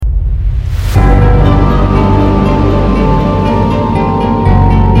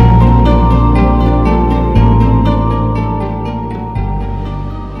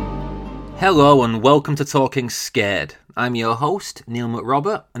Hello and welcome to Talking Scared. I'm your host, Neil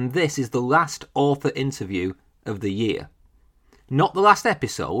McRobert, and this is the last author interview of the year. Not the last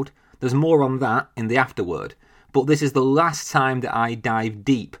episode, there's more on that in the afterword, but this is the last time that I dive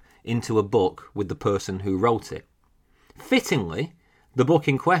deep into a book with the person who wrote it. Fittingly, the book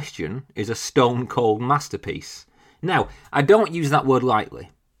in question is a stone-cold masterpiece. Now, I don't use that word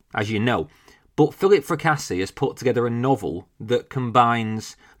lightly, as you know, but Philip Fracassi has put together a novel that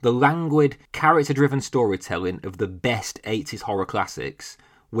combines the languid, character-driven storytelling of the best 80s horror classics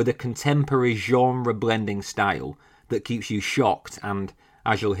with a contemporary genre-blending style that keeps you shocked and,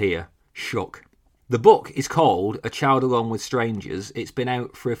 as you'll hear, shook. The book is called A Child Alone with Strangers. It's been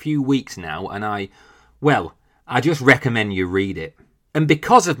out for a few weeks now, and I just recommend you read it. And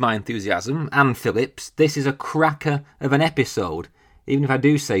because of my enthusiasm, and Philip's, this is a cracker of an episode, even if I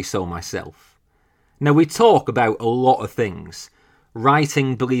do say so myself. Now, we talk about a lot of things.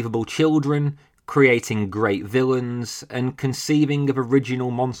 Writing believable children, creating great villains, and conceiving of original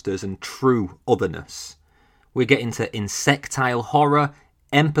monsters and true otherness. We get into insectile horror,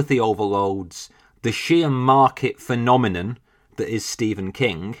 empathy overloads, the sheer market phenomenon that is Stephen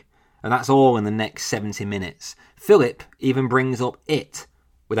King, and that's all in the next 70 minutes. Philip even brings up It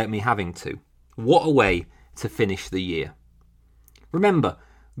without me having to. What a way to finish the year. Remember,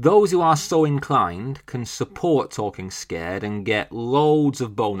 those who are so inclined can support Talking Scared and get loads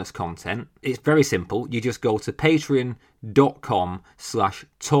of bonus content. It's very simple. You just go to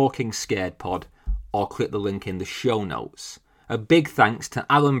patreon.com/talkingscaredpod or click the link in the show notes. A big thanks to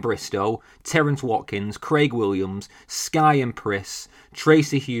Alan Bristow, Terence Watkins, Craig Williams, Sky and Priss,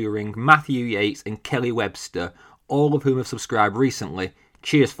 Tracy Hewing, Matthew Yates and Kelly Webster, all of whom have subscribed recently.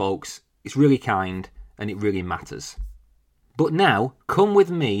 Cheers, folks. It's really kind and it really matters. But now, come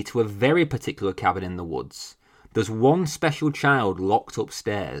with me to a very particular cabin in the woods. There's one special child locked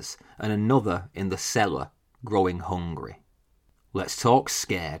upstairs and another in the cellar, growing hungry. Let's talk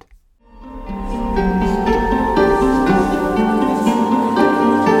scared.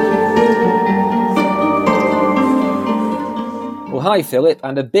 Well, hi, Philip,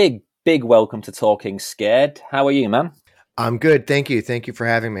 and a big welcome to Talking Scared. How are you, man? I'm good, thank you. Thank you for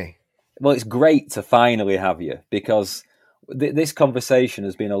having me. Well, it's great to finally have you, because this conversation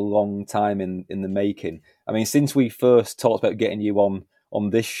has been a long time in the making. I mean, since we first talked about getting you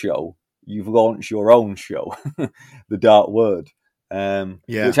on this show, you've launched your own show, The Dark Word,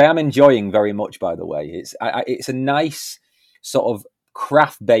 which I am enjoying very much, by the way. It's a nice sort of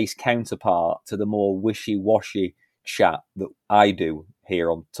craft-based counterpart to the more wishy-washy chat that I do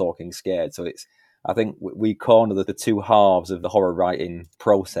here on Talking Scared. So I think we corner the two halves of the horror writing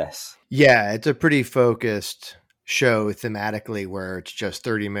process. Yeah, it's a pretty focused show thematically, where it's just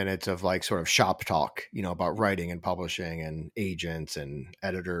 30 minutes of like sort of shop talk, about writing and publishing and agents and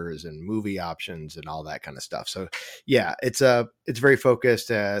editors and movie options and all that kind of stuff. So yeah, it's very focused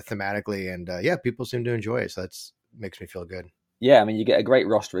thematically, and people seem to enjoy it. So that makes me feel good. Yeah, I mean, you get a great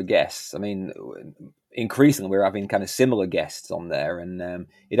roster of guests. I mean, increasingly we're having kind of similar guests on there, and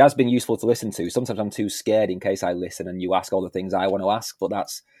it has been useful to listen to. Sometimes I'm too scared in case I listen and you ask all the things I want to ask, but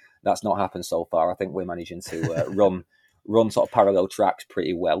that's not happened so far. I think we're managing to run sort of parallel tracks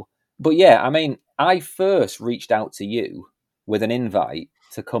pretty well. But yeah, I mean, I first reached out to you with an invite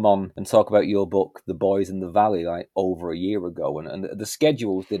to come on and talk about your book, The Boys in the Valley, like over a year ago, and the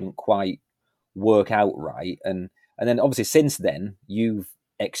schedules didn't quite work out right. And then obviously since then you've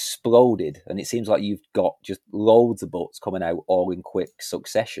exploded, and it seems like you've got just loads of books coming out all in quick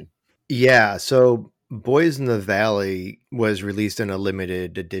succession. Yeah, so Boys in the Valley was released in a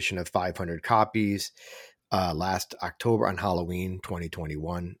limited edition of 500 copies last October on Halloween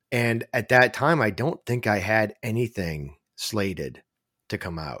 2021. And at that time, I don't think I had anything slated to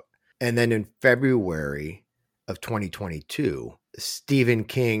come out. And then in February of 2022, Stephen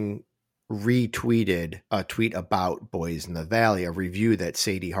King retweeted a tweet about Boys in the Valley, a review that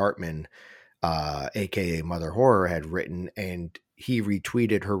Sadie Hartman, aka Mother Horror, had written, and he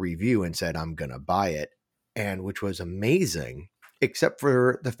retweeted her review and said, "I'm gonna buy it," and which was amazing, except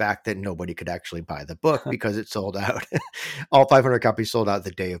for the fact that nobody could actually buy the book because it sold out. All 500 copies sold out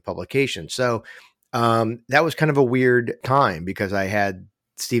the day of publication. So that was kind of a weird time, because I had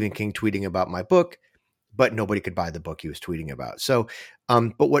Stephen King tweeting about my book, but nobody could buy the book he was tweeting about. So,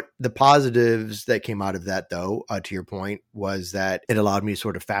 but what the positives that came out of that, though, to your point, was that it allowed me to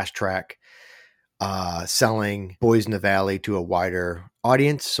sort of fast track selling Boys in the Valley to a wider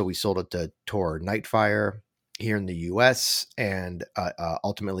audience. So we sold it to Tor Nightfire here in the US, and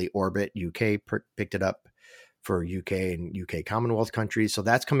ultimately Orbit UK picked it up for UK and UK Commonwealth countries. So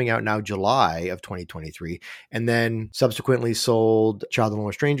that's coming out now July of 2023. And then subsequently sold Child Alone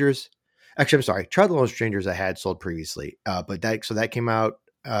with Strangers. Actually, I'm sorry. Child of the Lone Strangers I had sold previously, but that came out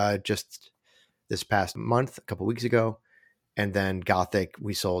just this past month, a couple weeks ago, and then Gothic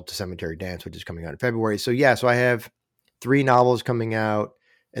we sold to Cemetery Dance, which is coming out in February. So yeah, so I have 3 novels coming out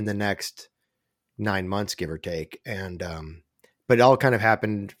in the next 9 months, give or take, and but it all kind of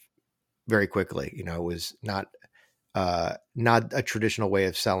happened very quickly. You know, it was not a traditional way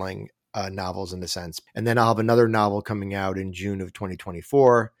of selling novels in a sense. And then I'll have another novel coming out in June of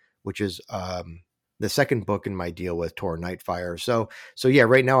 2024, which is the second book in my deal with Tor Nightfire. So yeah,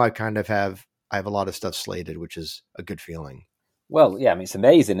 right now I have a lot of stuff slated, which is a good feeling. Well, yeah, I mean, it's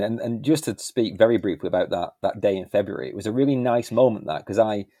amazing. And just to speak very briefly about that day in February, it was a really nice moment because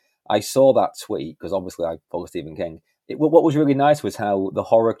I saw that tweet because obviously I follow Stephen King. What was really nice was how the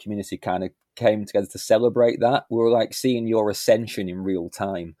horror community kind of came together to celebrate that. We were like seeing your ascension in real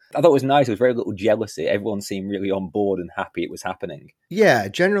time. I thought it was nice. There was very little jealousy. Everyone seemed really on board and happy it was happening. Yeah,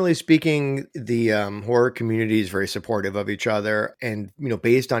 generally speaking, the horror community is very supportive of each other. And, you know,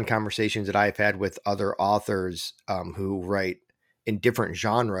 based on conversations that I've had with other authors who write in different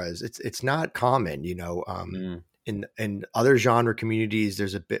genres, it's not common, you know. In other genre communities,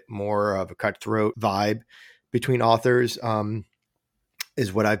 there's a bit more of a cutthroat vibe between authors,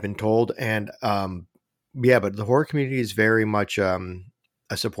 is what I've been told. And yeah, but the horror community is very much a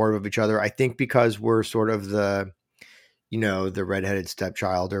supportive of each other. I think because we're sort of the redheaded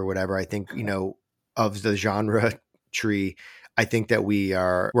stepchild or whatever, I think, you know, of the genre tree, I think that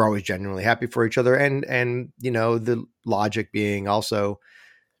we're always genuinely happy for each other. And, you know, the logic being also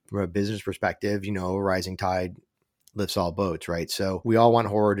from a business perspective, you know, rising tide lifts all boats, right? So we all want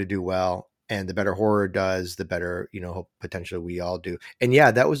horror to do well. And the better horror does, the better, you know, potentially we all do. And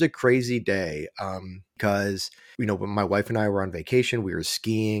yeah, that was a crazy day because, you know, when my wife and I were on vacation, we were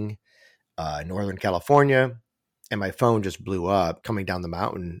skiing in Northern California, and my phone just blew up coming down the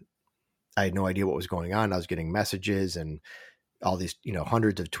mountain. I had no idea what was going on. I was getting messages and all these, you know,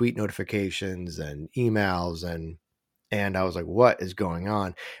 hundreds of tweet notifications and emails. And I was like, what is going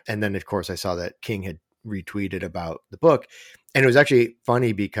on? And then, of course, I saw that King had retweeted about the book. And it was actually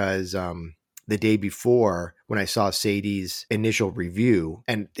funny because the day before, when I saw Sadie's initial review,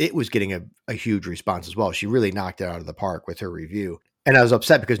 and it was getting a huge response as well. She really knocked it out of the park with her review. And I was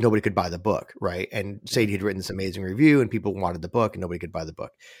upset because nobody could buy the book, right? And Sadie had written this amazing review and people wanted the book and nobody could buy the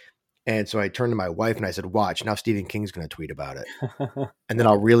book. And so I turned to my wife and I said, watch, now Stephen King's going to tweet about it. And then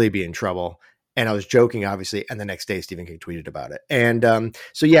I'll really be in trouble. And I was joking, obviously. And the next day, Stephen King tweeted about it. And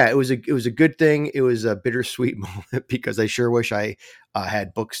so, yeah, it was a good thing. It was a bittersweet moment because I sure wish I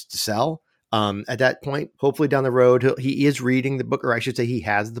had books to sell at that point. Hopefully down the road, he is reading the book, or I should say he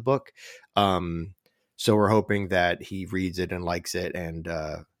has the book. So we're hoping that he reads it and likes it. And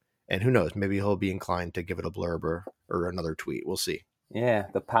who knows, maybe he'll be inclined to give it a blurb or another tweet. We'll see. Yeah,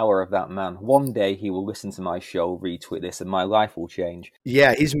 the power of that man. One day he will listen to my show, retweet this, and my life will change.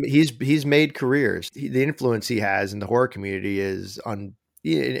 Yeah, he's made careers. The influence he has in the horror community is and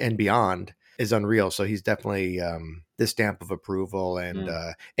beyond is unreal. So he's definitely the stamp of approval, and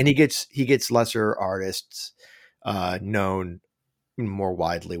he gets lesser artists known more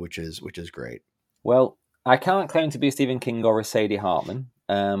widely, which is great. Well, I can't claim to be a Stephen King or a Sadie Hartman,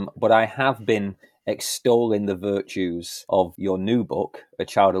 but I have been extolling the virtues of your new book, A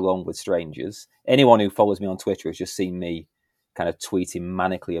Child Alone with Strangers. Anyone who follows me on Twitter has just seen me kind of tweeting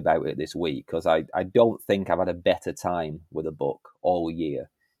manically about it this week because I don't think I've had a better time with a book all year,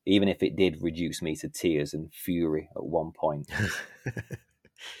 even if it did reduce me to tears and fury at one point.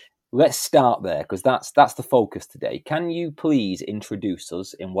 Let's start there because that's the focus today. Can you please introduce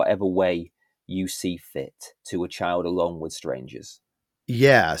us in whatever way you see fit to A Child Alone with Strangers?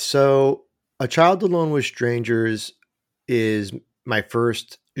 Yeah, so A Child Alone with Strangers is my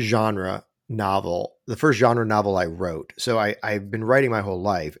first genre novel, the first genre novel I wrote. So I've been writing my whole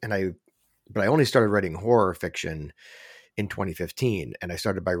life, but I only started writing horror fiction in 2015, and I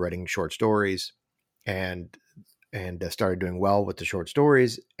started by writing short stories, and started doing well with the short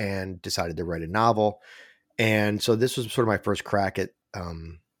stories, and decided to write a novel. And so this was sort of my first crack at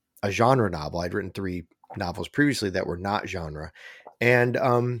a genre novel. I'd written 3 novels previously that were not genre, and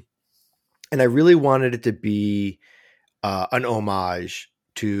I really wanted it to be an homage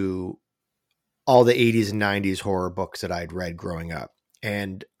to all the 80s and 90s horror books that I'd read growing up.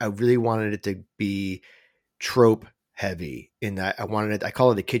 And I really wanted it to be trope heavy in that I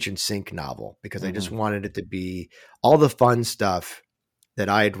call it a kitchen sink novel because I just wanted it to be all the fun stuff that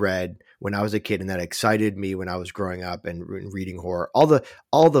I had read when I was a kid and that excited me when I was growing up and reading horror. All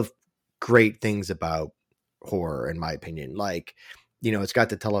the great things about horror, in my opinion, like It's got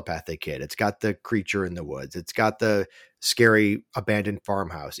the telepathic kid. It's got the creature in the woods. It's got the scary abandoned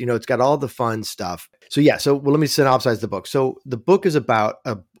farmhouse. It's got all the fun stuff. So yeah. So let me synopsize the book. So the book is about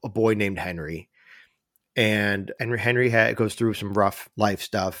a boy named Henry. And Henry goes through some rough life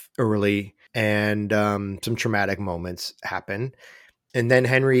stuff early, and some traumatic moments happen. And then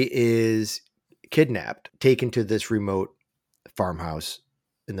Henry is kidnapped, taken to this remote farmhouse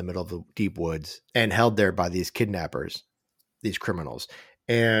in the middle of the deep woods, and held there by these kidnappers, these criminals.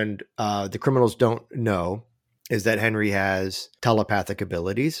 And the criminals don't know is that Henry has telepathic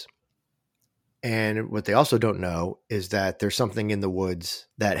abilities. And what they also don't know is that there's something in the woods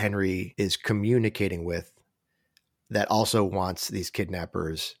that Henry is communicating with that also wants these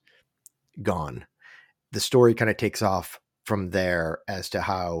kidnappers gone. The story kind of takes off from there as to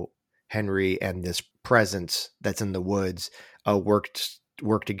how Henry and this presence that's in the woods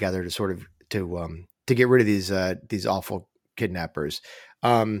work together to sort of to get rid of these awful kidnappers.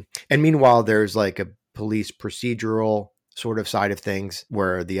 And meanwhile, there's like a police procedural sort of side of things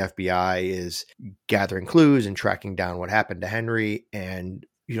where the FBI is gathering clues and tracking down what happened to Henry. And,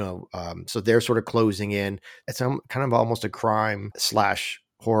 so they're sort of closing in. It's kind of almost a crime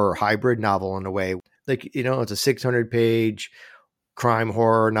 / horror hybrid novel in a way. Like, it's a 600-page crime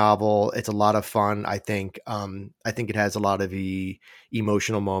horror novel. It's a lot of fun. I think it has a lot of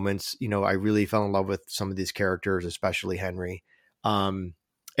emotional moments. I really fell in love with some of these characters, especially Henry. And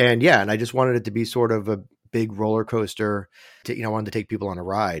I just wanted it to be sort of a big roller coaster. I wanted to take people on a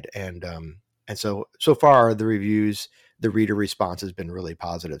ride, and so far the reviews, the reader response has been really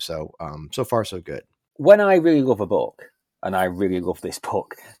positive. So so far so good. When I really love a book, and I really love this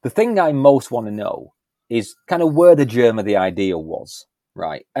book, the thing I most want to know is kind of where the germ of the idea was,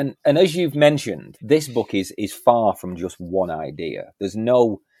 right? And as you've mentioned, this book is far from just one idea. There's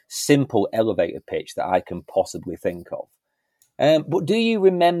no simple elevator pitch that I can possibly think of. But do you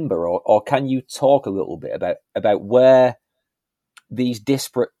remember, or can you talk a little bit about where these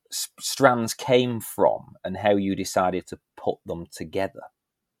disparate strands came from and how you decided to put them together?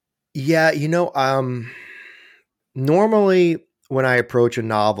 Yeah, normally when I approach a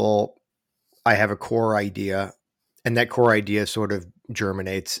novel, I have a core idea, and that core idea sort of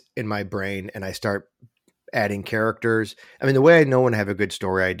germinates in my brain, and I start adding characters. I mean, the way I know when I have a good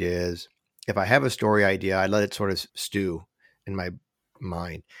story idea is if I have a story idea, I let it sort of stew in my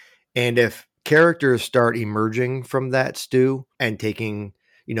mind. And if characters start emerging from that stew and taking,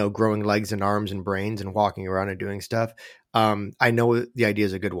 growing legs and arms and brains and walking around and doing stuff, I know the idea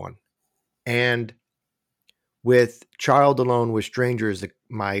is a good one. And with Child Alone with Strangers,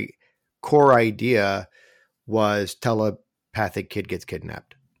 my core idea was telepathic kid gets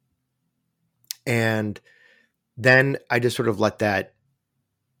kidnapped. And then I just sort of let that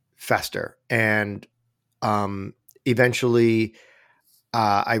fester. And eventually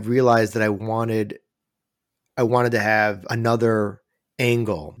I realized that I wanted to have another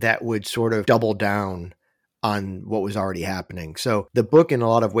angle that would sort of double down on what was already happening. So the book in a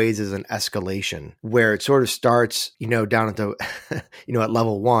lot of ways is an escalation where it sort of starts, down at the, at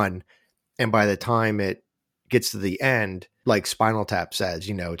level 1. And by the time it gets to the end, like Spinal Tap says,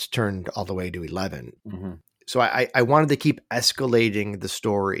 it's turned all the way to 11. Mm-hmm. So I wanted to keep escalating the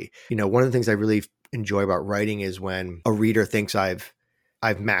story. One of the things I really enjoy about writing is when a reader thinks I've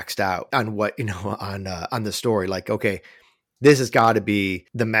maxed out on what, on the story. Like, okay, this has got to be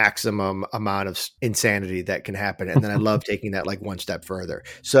the maximum amount of insanity that can happen. And then I love taking that like one step further.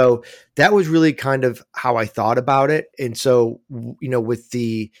 So that was really kind of how I thought about it. And so, with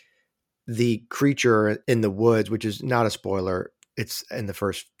the creature in the woods, which is not a spoiler, it's in the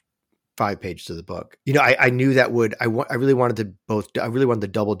first 5 pages of the book. I knew that I really wanted to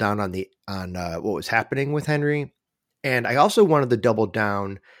double down on what was happening with Henry. And I also wanted to double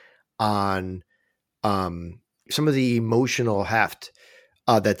down on some of the emotional heft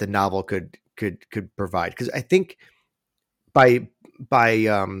that the novel could provide. Because I think by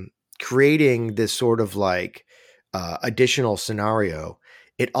creating this sort of like additional scenario,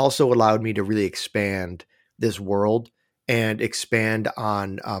 it also allowed me to really expand this world and expand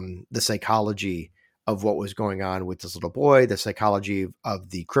on the psychology of what was going on with this little boy, the psychology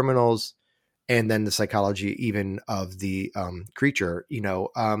of the criminals, and then the psychology even of the creature,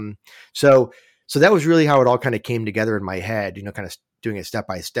 So that was really how it all kind of came together in my head, kind of doing it step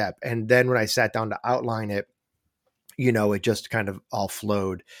by step. And then when I sat down to outline it, it just kind of all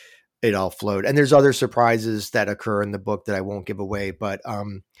flowed. It all flowed. And there's other surprises that occur in the book that I won't give away. But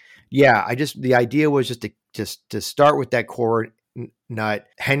the idea was just to start with that core nut.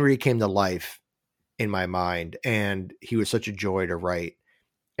 Henry came to life in my mind, and he was such a joy to write.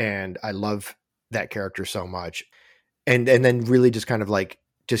 And I love that character so much. and then really just kind of like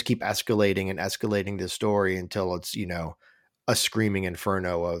just keep escalating and escalating this story until it's, you know, a screaming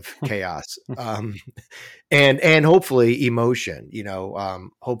inferno of chaos. And hopefully emotion, you know,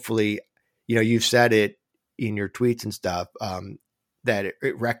 hopefully, you know, you've said it in your tweets and stuff, that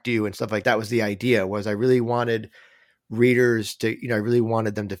it wrecked you and stuff like that. Was the idea. Was I really wanted readers to, you know, I really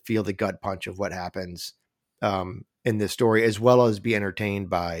wanted them to feel the gut punch of what happens in this story, as well as be entertained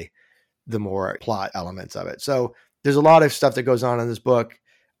by the more plot elements of it. So there's a lot of stuff that goes on in this book,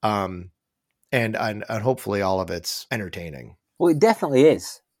 and hopefully all of it's entertaining. Well, it definitely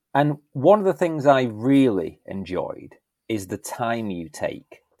is. And one of the things I really enjoyed is the time you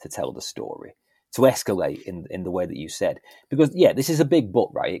take to tell the story, to escalate in the way that you said. Because, yeah, this is a big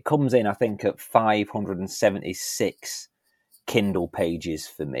book, right? It comes in, I think, at 576 Kindle pages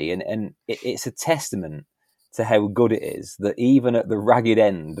for me. And it's a testament to how good it is that even at the ragged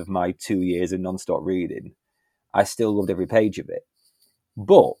end of my 2 years of nonstop reading, I still loved every page of it.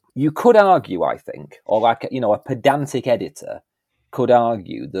 But you could argue, I think, or like, you know, a pedantic editor could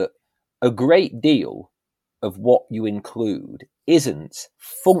argue that a great deal of what you include isn't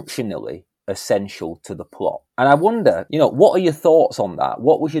functionally essential to the plot. And I wonder, you know, what are your thoughts on that?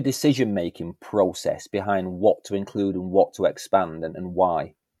 What was your decision-making process behind what to include and what to expand, and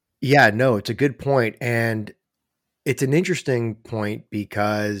why? Yeah, no, it's a good point. And it's an interesting point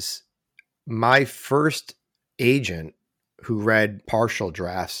because my first agent, who read partial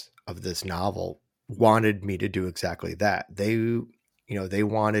drafts of this novel, wanted me to do exactly that. They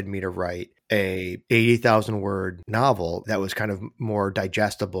wanted me to write a 80,000 word novel that was kind of more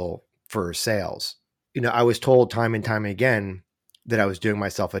digestible for sales. You know, I was told time and time again that I was doing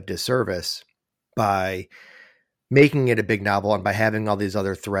myself a disservice by making it a big novel and by having all these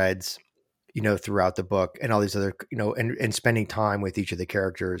other threads, you know, throughout the book, and all these other, you know, and spending time with each of the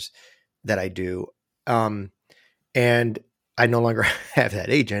characters that I do. And I no longer have that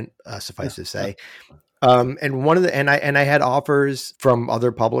agent, suffice to say. And one of the, and I had offers from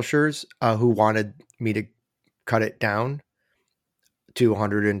other publishers who wanted me to cut it down to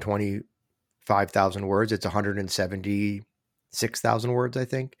 125,000 words. It's 176,000 words, I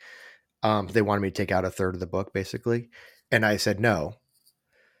think. They wanted me to take out a third of the book, basically. And I said no.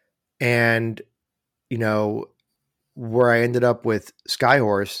 And, you know, where I ended up with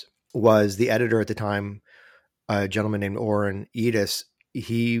Skyhorse was the editor at the time, a gentleman named Oren Edis.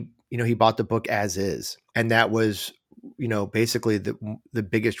 He bought the book as is. And that was, you know, basically the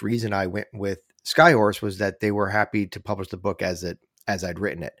biggest reason I went with Skyhorse was that they were happy to publish the book as I'd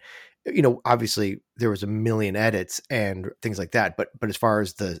written it. You know, obviously there was a million edits and things like that, but as far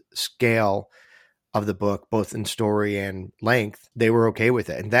as the scale of the book, both in story and length, they were okay with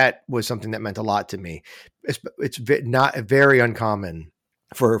it. And that was something that meant a lot to me. It's not very uncommon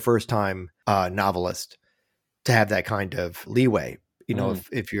for a first time novelist to have that kind of leeway. You know,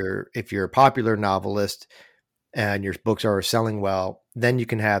 if you're a popular novelist and your books are selling well, then you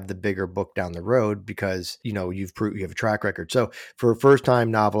can have the bigger book down the road because, you know, you have a track record. So for a first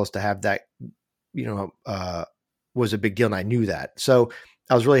time novelist to have that, you know, was a big deal. And I knew that. So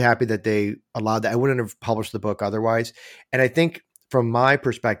I was really happy that they allowed that. I wouldn't have published the book otherwise. And I think from my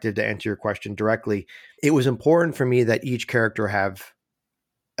perspective, to answer your question directly, it was important for me that each character have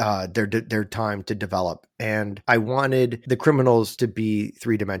their time to develop. And I wanted the criminals to be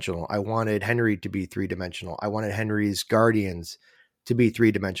three-dimensional. I wanted Henry to be three-dimensional. I wanted Henry's guardians to be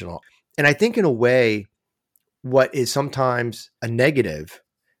three-dimensional. And I think in a way, what is sometimes a negative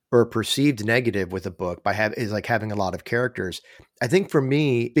or a perceived negative with a book is like having a lot of characters. I think for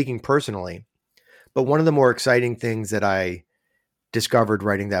me, speaking personally, but one of the more exciting things that I discovered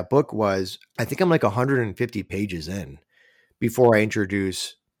writing that book was, I think I'm like 150 pages in before I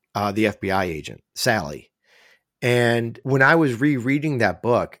introduce the FBI agent, Sally. And when I was rereading that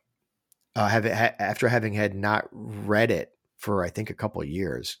book, after having had not read it for, I think, a couple of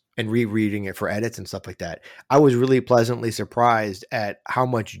years and rereading it for edits and stuff like that, I was really pleasantly surprised at how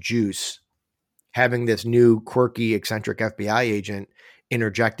much juice having this new quirky, eccentric FBI agent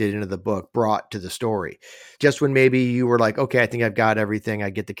interjected into the book brought to the story. Just when maybe you were like, okay, I think I've got everything. I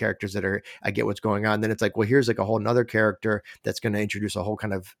get the characters I get what's going on. Then it's like, well, here's like a whole nother character that's going to introduce a whole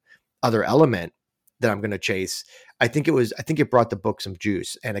kind of other element that I'm going to chase. I think it brought the book some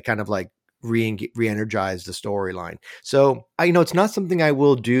juice, and it kind of like re-energized the storyline. So it's not something I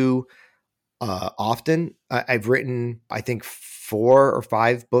will do often. I've written, I think, 4 or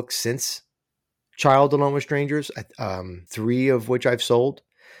 5 books since Child Alone with Strangers, 3 of which I've sold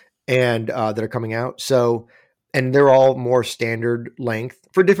and that are coming out. So, and they're all more standard length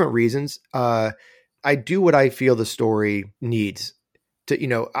for different reasons. I do what I feel the story needs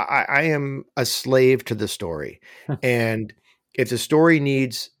I am a slave to the story. And if the story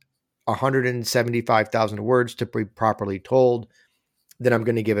needs 175,000 words to be properly told, then I'm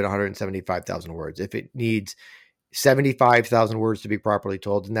going to give it 175,000 words. If it needs 75,000 words to be properly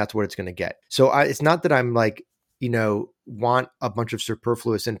told, then that's what it's going to get. So it's not that I'm like, want a bunch of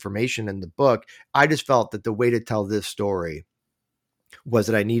superfluous information in the book. I just felt that the way to tell this story was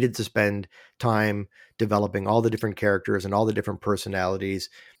that I needed to spend time developing all the different characters and all the different personalities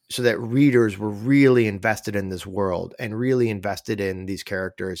so that readers were really invested in this world and really invested in these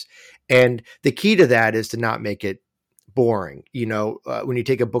characters. And the key to that is to not make it boring. When you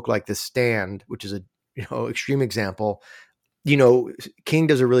take a book like The Stand, which is a extreme example, King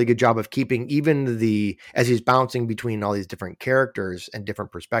does a really good job of keeping even as he's bouncing between all these different characters and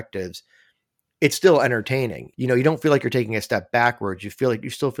different perspectives, it's still entertaining. You don't feel like you're taking a step backwards. You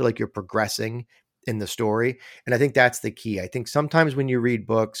still feel like you're progressing in the story. And I think that's the key. I think sometimes when you read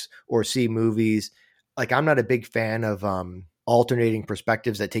books or see movies, like I'm not a big fan of alternating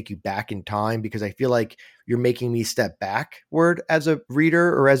perspectives that take you back in time, because I feel like you're making me step backward as a reader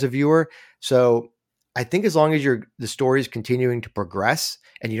or as a viewer. So I think as long as the story is continuing to progress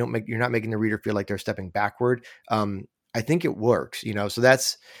and you're not making the reader feel like they're stepping backward, I think it works,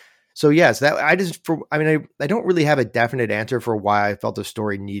 So yes, I don't really have a definite answer for why I felt the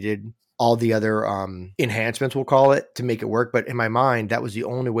story needed all the other enhancements, we'll call it, to make it work. But in my mind, that was the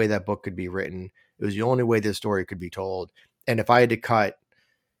only way that book could be written. It was the only way this story could be told. And if I had to cut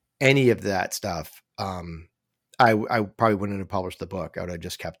any of that stuff, I probably wouldn't have published the book. I would have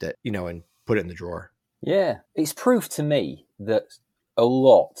just kept it, and put it in the drawer. Yeah, it's proof to me that a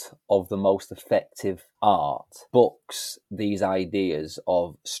lot of the most effective art books these ideas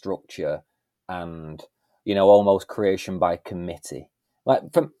of structure and, almost creation by committee.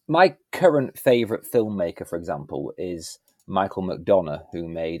 Like, from my current favourite filmmaker, for example, is Michael McDonough, who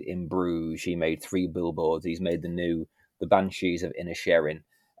made In Bruges. He made 3 Billboards. He's made The Banshees of Inisherin.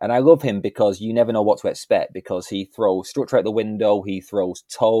 And I love him because you never know what to expect, because he throws structure out the window, he throws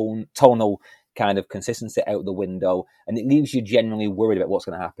tonal kind of consistency out the window, and it leaves you genuinely worried about what's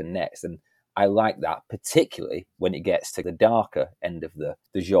going to happen next. And I like that, particularly when it gets to the darker end of the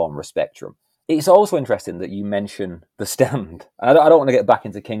genre spectrum. It's also interesting that you mention The Stand. I don't want to get back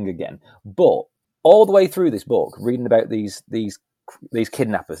into King again, but all the way through this book, reading about these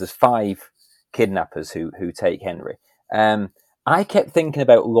kidnappers, there's 5 kidnappers who take Henry. I kept thinking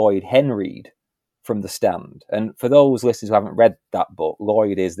about Lloyd Henreid from The Stand. And for those listeners who haven't read that book,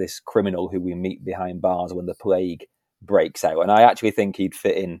 Lloyd is this criminal who we meet behind bars when the plague breaks out. And I actually think he'd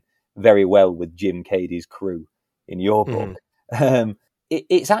fit in very well with Jim Cady's crew in your book.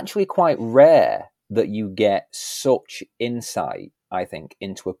 It's actually quite rare that you get such insight, I think,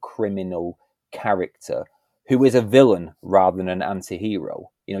 into a criminal character who is a villain rather than an anti-hero.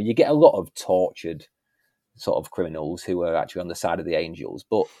 You get a lot of tortured sort of criminals who are actually on the side of the angels,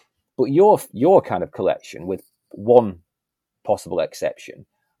 but your kind of collection, with one possible exception,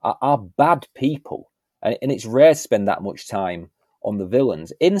 are bad people, and it's rare to spend that much time on the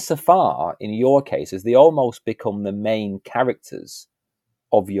villains, insofar, in your case, as they almost become the main characters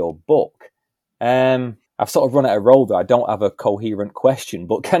of your book. I've sort of run out of roll there. I don't have a coherent question,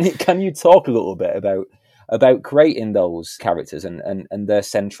 but can you talk a little bit about creating those characters and their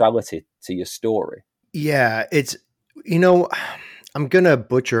centrality to your story? Yeah, it's, I'm going to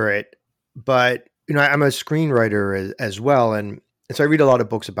butcher it, but, I'm a screenwriter as well. And so I read a lot of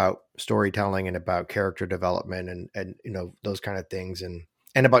books about storytelling and about character development and those kind of things and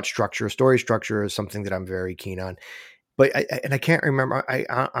about structure. Story structure is something that I'm very keen on. But I can't remember.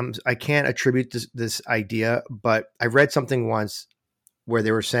 I can't attribute this idea, but I read something once where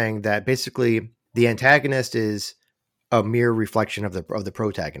they were saying that basically the antagonist is a mere reflection of the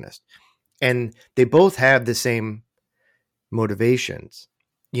protagonist, and they both have the same motivations.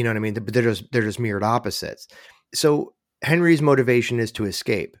 You know what I mean? But they're just mirrored opposites. So Henry's motivation is to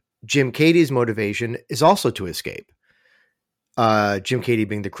escape. Jim Cady's motivation is also to escape. Jim Cady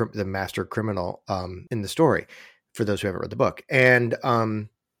being the master criminal in the story, for those who haven't read the book. And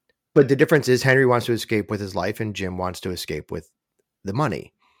but the difference is Henry wants to escape with his life and Jim wants to escape with the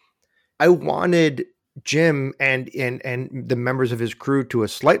money. I wanted Jim and the members of his crew, to a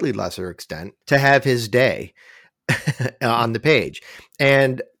slightly lesser extent, to have his day on the page.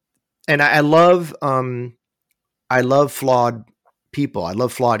 And I love flawed people. I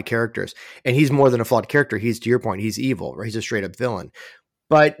love flawed characters. And he's more than a flawed character. He's, to your point, he's evil, right? He's a straight up villain.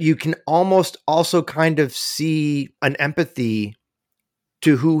 But you can almost also kind of see an empathy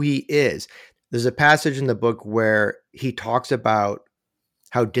to who he is. There's a passage in the book where he talks about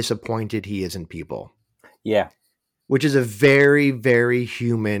how disappointed he is in people. Yeah. which is a very, very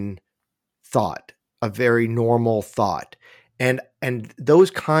human thought, a very normal thought. And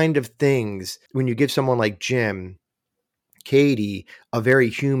those kind of things, when you give someone like Jim Cady a very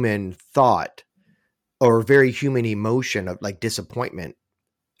human thought or a very human emotion of like disappointment,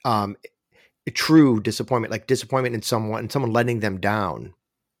 true disappointment, like disappointment in someone letting them down,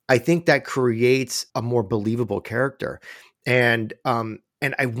 I think that creates a more believable character. And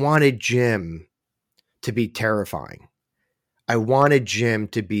I wanted Jim to be terrifying. I wanted Jim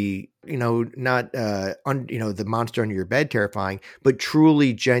to be, not, the monster under your bed terrifying, but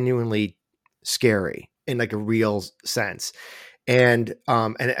truly, genuinely scary in like a real sense. And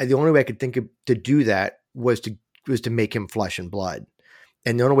the only way I could think of to do that was to make him flesh and blood.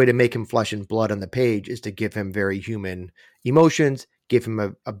 And the only way to make him flesh and blood on the page is to give him very human emotions, give him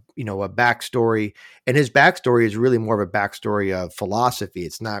a backstory. And his backstory is really more of a backstory of philosophy.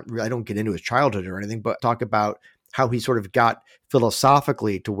 It's not, I don't get into his childhood or anything, but talk about how he sort of got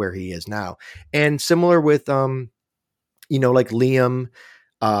philosophically to where he is now. And similar with, like Liam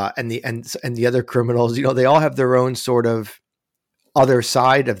and the other criminals, they all have their own sort of other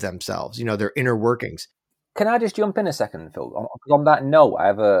side of themselves, their inner workings. Can I just jump in a second, Phil? On that note, I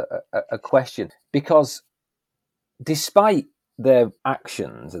have a question. Because despite their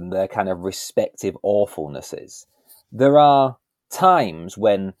actions and their kind of respective awfulnesses, there are times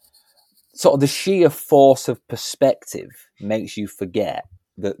when sort of the sheer force of perspective makes you forget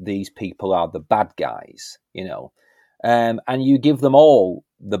that these people are the bad guys, and you give them all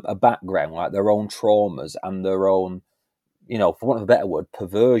a background, like their own traumas and their own, for want of a better word,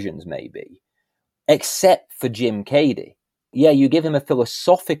 perversions maybe, except for Jim Cady. Yeah, you give him a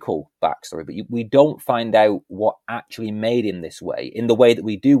philosophical backstory, but we don't find out what actually made him this way in the way that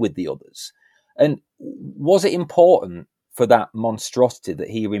we do with the others. And was it important for that monstrosity that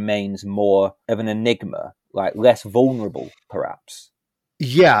he remains more of an enigma, like less vulnerable, perhaps?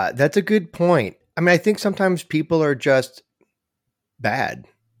 Yeah, that's a good point. I mean, I think sometimes people are just bad,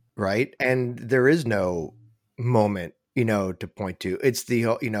 right? And there is no moment, to point to. It's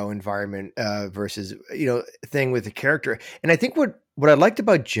the, environment versus, thing with the character. And I think what I liked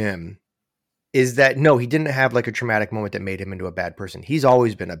about Jim is that, no, he didn't have like a traumatic moment that made him into a bad person. He's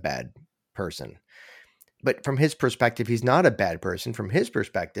always been a bad person. But from his perspective, he's not a bad person. From his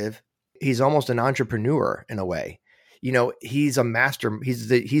perspective, he's almost an entrepreneur in a way. He's a master. He's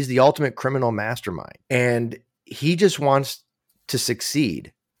the ultimate criminal mastermind, and he just wants to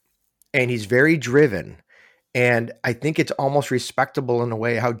succeed. And he's very driven. And I think it's almost respectable in a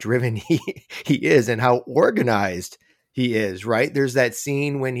way how driven he is and how organized he is, right? There's that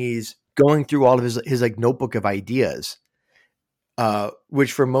scene when he's going through all of his like notebook of ideas,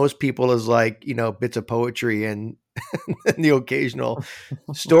 which for most people is like, bits of poetry and the occasional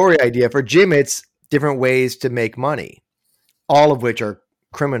story idea. For Jim, it's different ways to make money, all of which are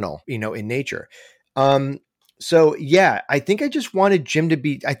criminal, in nature. So yeah, I think I just wanted Jim to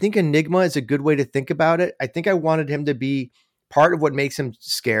be, I think enigma is a good way to think about it. I think I wanted him to be part of what makes him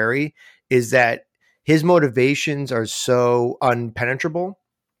scary is that his motivations are so unpenetrable.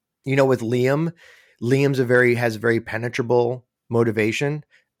 With Liam, has a very penetrable motivation,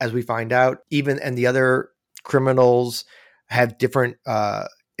 as we find out. And the other criminals have different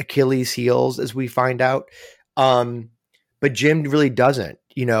Achilles heels, as we find out. But Jim really doesn't.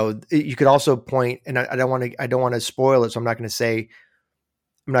 You could also point, and I don't want to spoil it, so I'm not going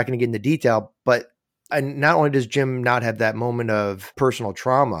to get into detail. But not only does Jim not have that moment of personal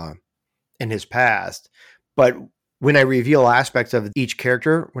trauma in his past, but when I reveal aspects of each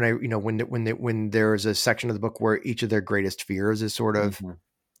character, when there's a section of the book where each of their greatest fears is sort of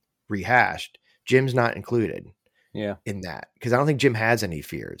rehashed, Jim's not included. Yeah, in that, because I don't think Jim has any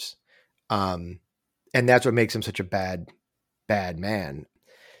fears, and that's what makes him such a bad man.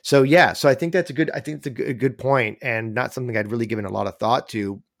 So yeah, so I think it's a good point, and not something I'd really given a lot of thought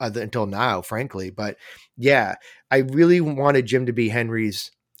to until now, frankly. But yeah, I really wanted Jim to be Henry's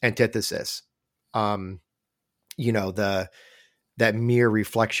antithesis. That mere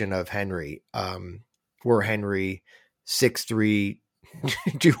reflection of Henry, where Henry 6'3",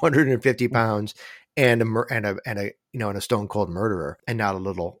 250 pounds, and a stone cold murderer, and not a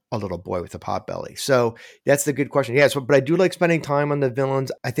little boy with a pot belly. So that's the good question. Yeah. But I do like spending time on the villains.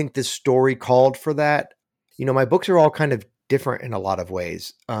 I think this story called for that. My books are all kind of different in a lot of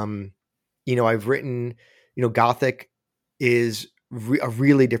ways. I've written, Gothic is a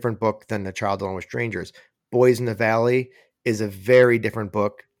really different book than A Child Alone with Strangers. Boys in the Valley is a very different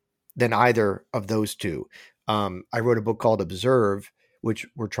book than either of those two. I wrote a book called Observe, which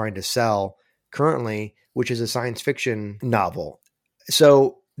we're trying to sell currently, which is a science fiction novel.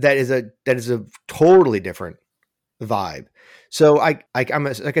 So that is a totally different vibe. So like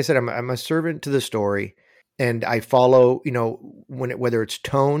I said, I'm a servant to the story, and I follow, whether it's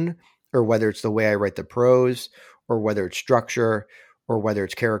tone or whether it's the way I write the prose or whether it's structure or whether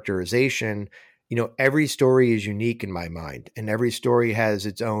it's characterization, every story is unique in my mind, and every story has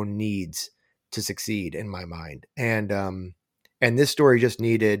its own needs to succeed in my mind. And this story just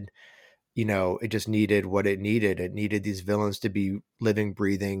needed, it just needed what it needed. It needed these villains to be living,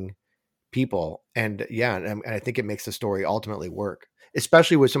 breathing people. And yeah, and I think it makes the story ultimately work,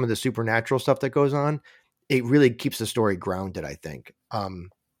 especially with some of the supernatural stuff that goes on. It really keeps the story grounded, I think. At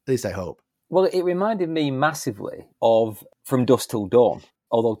least I hope. Well, it reminded me massively of From Dusk Till Dawn,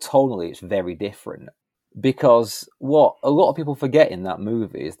 although tonally it's very different. Because what a lot of people forget in that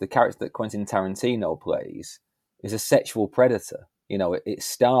movie is the character that Quentin Tarantino plays is a sexual predator. It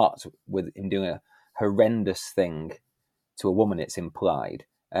starts with him doing a horrendous thing to a woman, it's implied.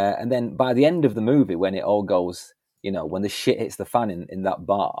 And then by the end of the movie, when it all goes, when the shit hits the fan in that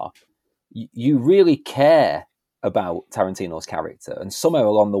bar, you really care about Tarantino's character. And somewhere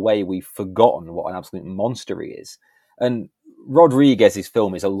along the way, we've forgotten what an absolute monster he is. And Rodriguez's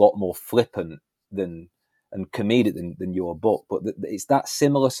film is a lot more flippant and comedic than your book, but it's that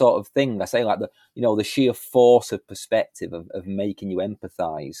similar sort of thing. I say, like the sheer force of perspective of making you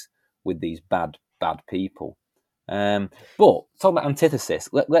empathize with these bad people. But talking about antithesis,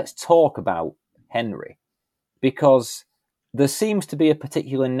 let's talk about Henry, because there seems to be a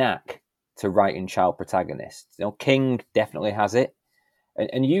particular knack to writing child protagonists. King definitely has it,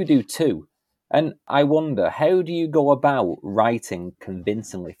 and you do too. And I wonder, how do you go about writing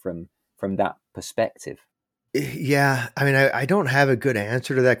convincingly from that perspective? Yeah, I mean, I don't have a good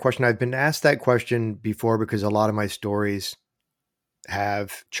answer to that question. I've been asked that question before because a lot of my stories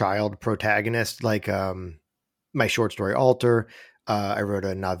have child protagonists, like my short story Alter. I wrote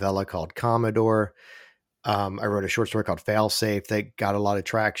a novella called Commodore. I wrote a short story called Failsafe that got a lot of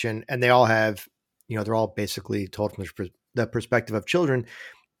traction, and they all have, they're all basically told from the perspective of children.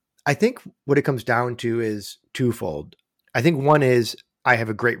 I think what it comes down to is twofold. I think one is I have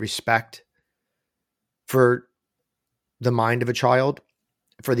a great respect for the mind of a child,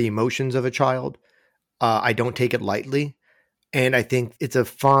 for the emotions of a child. I don't take it lightly. And I think it's a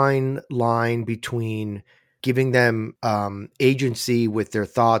fine line between giving them agency with their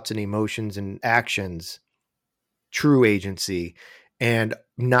thoughts and emotions and actions, true agency, and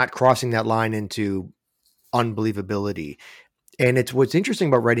not crossing that line into unbelievability. And it's what's interesting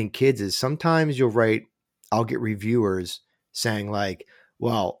about writing kids is sometimes I'll get reviewers saying like,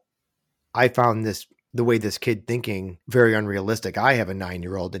 well, I found the way this kid thinking very unrealistic. I have a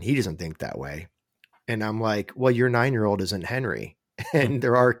 9-year-old and he doesn't think that way. And I'm like, well, your 9-year-old isn't Henry. And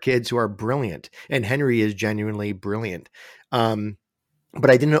there are kids who are brilliant, and Henry is genuinely brilliant. But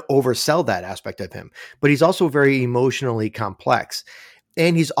I didn't oversell that aspect of him. But he's also very emotionally complex,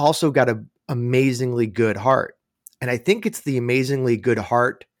 and he's also got an amazingly good heart. And I think it's the amazingly good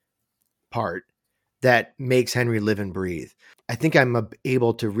heart part that makes Henry live and breathe. I think I'm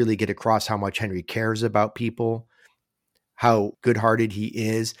able to really get across how much Henry cares about people, how good-hearted he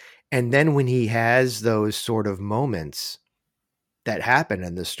is. And then when he has those sort of moments that happen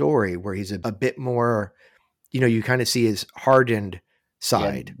in the story where he's a bit more, you kind of see his hardened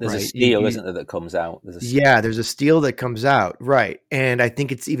side. Yeah, there's right? a steel, isn't there, that comes out? There's a steel that comes out. Right. And I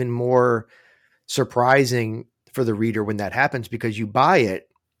think it's even more surprising for the reader when that happens, because you buy it,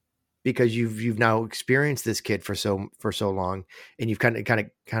 because you've now experienced this kid for so long, and you've kind of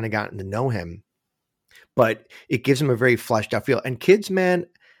gotten to know him. But it gives him a very fleshed out feel. And kids, man,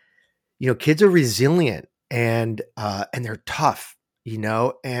 kids are resilient and they're tough,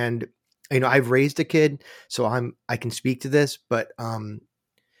 and I've raised a kid, so I can speak to this, but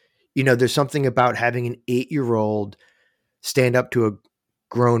there's something about having an 8-year-old stand up to a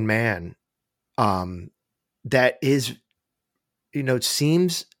grown man that is, it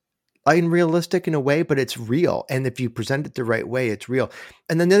seems unrealistic in a way, but it's real. And if you present it the right way, it's real.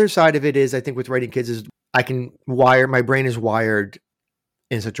 And then the other side of it is, I think with writing kids is my brain is wired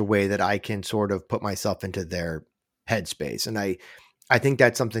in such a way that I can sort of put myself into their headspace. And I think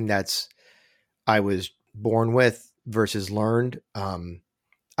that's something I was born with versus learned. I'm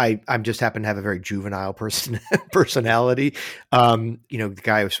just happen to have a very juvenile personality. The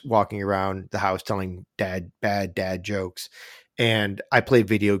guy was walking around the house telling bad dad jokes, and I played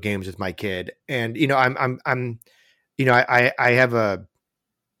video games with my kid. And I have a,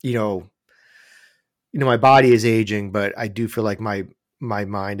 my body is aging, but I do feel like my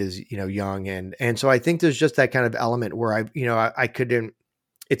mind is, young. And so I think there's just that kind of element where I couldn't,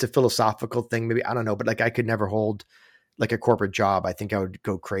 it's a philosophical thing, maybe, I don't know, but like I could never hold like a corporate job. I think I would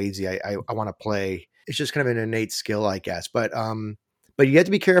go crazy. I want to play It's just kind of an innate skill, I guess. But you have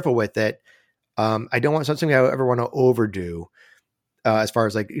to be careful with it. I don't want something I ever want to overdo as far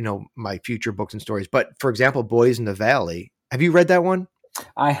as like, my future books and stories. But for example, Boys in the Valley. Have you read that one?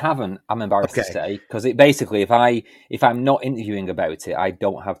 I haven't. I'm embarrassed to say, because it basically, if I'm not interviewing about it, I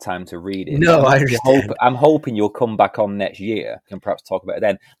don't have time to read it. No, I understand. I'm hoping you'll come back on next year and perhaps talk about it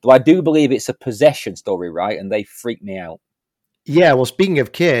then. Though I do believe it's a possession story, right? And they freak me out. Yeah, well, speaking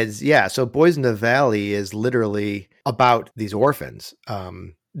of kids, yeah. So Boys in the Valley is literally about these orphans.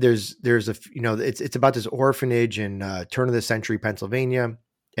 There's a it's about this orphanage in turn of the century Pennsylvania,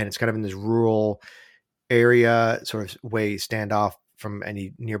 and it's kind of in this rural area, sort of way standoff from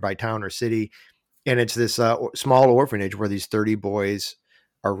any nearby town or city. And it's this small orphanage where these 30 boys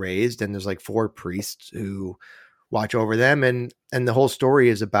are raised, and there's like 4 priests who watch over them, and the whole story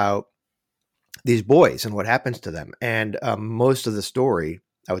is about these boys and what happens to them. And most of the story,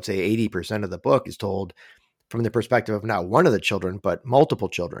 I would say 80% of the book, is told from the perspective of not one of the children, but multiple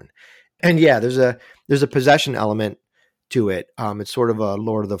children. And yeah, there's a possession element to it. It's sort of a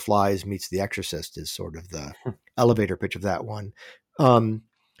Lord of the Flies meets The Exorcist is sort of the elevator pitch of that one.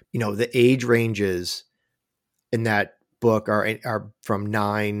 The age ranges in that book are from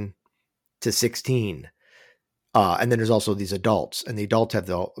 9 to 16. And then there's also these adults, and the adults have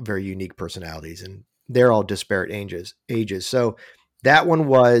the very unique personalities, and they're all disparate ages. So that one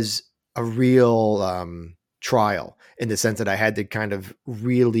was a real trial in the sense that I had to kind of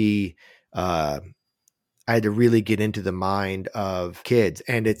really, get into the mind of kids,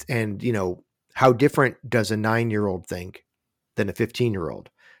 and how different does a 9-year-old think than a 15-year-old?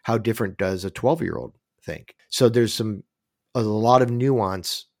 How different does a 12-year-old think? So there's a lot of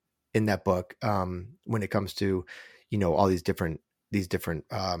nuance in that book when it comes to all these different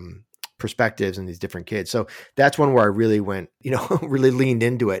perspectives and these different kids. So that's one where I really went really leaned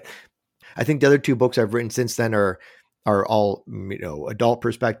into it. I think the other 2 books I've written since then are all adult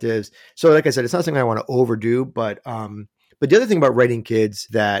perspectives. So like I said, it's not something I want to overdo, but the other thing about writing kids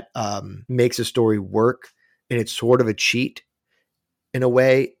that makes a story work, and it's sort of a cheat in a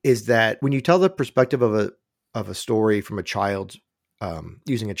way, is that when you tell the perspective of a story from a child's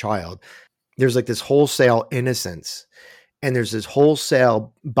using a child, there's like this wholesale innocence, and there's this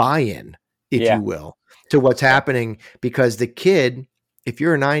wholesale buy-in, if you will, to what's happening, because the kid, if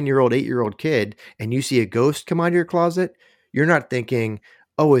you're a 9-year-old, 8-year-old kid and you see a ghost come out of your closet, you're not thinking,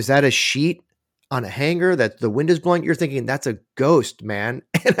 oh, is that a sheet on a hanger that the wind is blowing? You're thinking, that's a ghost, man.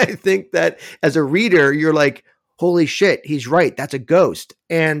 And I think that as a reader, you're like, holy shit, he's right. That's a ghost.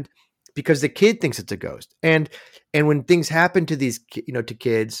 And because the kid thinks it's a ghost. And when things happen to these, to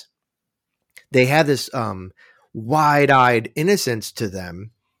kids, they have this wide-eyed innocence to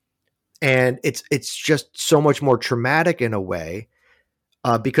them, and it's just so much more traumatic in a way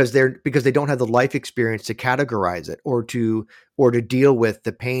because they don't have the life experience to categorize it or to deal with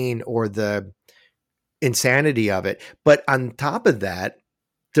the pain or the insanity of it. But on top of that,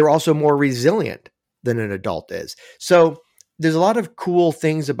 they're also more resilient than an adult is. So there's a lot of cool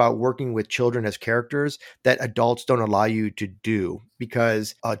things about working with children as characters that adults don't allow you to do,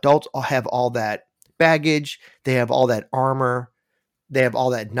 because adults have all that baggage. They have all that armor. They have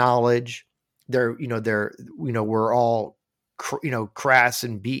all that knowledge. We're all, crass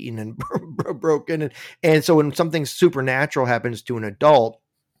and beaten and broken. And so when something supernatural happens to an adult,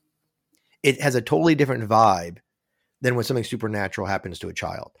 it has a totally different vibe than when something supernatural happens to a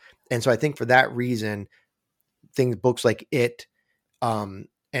child. And so I think for that reason, books like It, and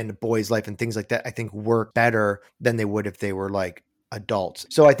A Boy's Life and things like that, I think work better than they would if they were like adults.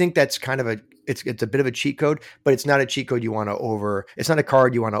 So I think that's kind of it's a bit of a cheat code, but it's not a cheat code it's not a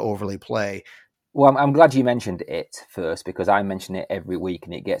card you want to overly play. Well, I'm glad you mentioned It first, because I mention it every week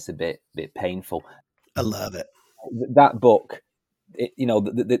and it gets a bit painful. I love it. That book,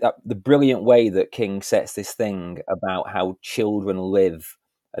 the brilliant way that King sets this thing about how children live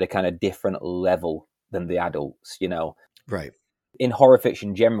at a kind of different level than the adults, Right. In horror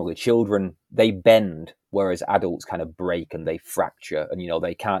fiction generally, children, they bend, whereas adults kind of break and they fracture, and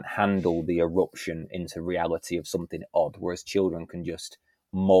they can't handle the eruption into reality of something odd, whereas children can just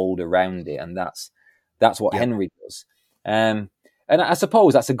mold around it, and that's what Henry does. And I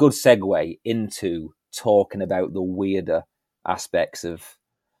suppose that's a good segue into talking about the weirder aspects of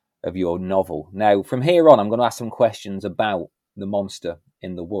your novel. Now, from here on, I'm going to ask some questions about the monster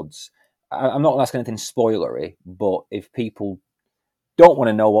in the woods. I'm not going to ask anything spoilery, but if people don't want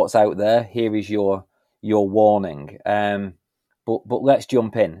to know what's out there, here is your warning. But let's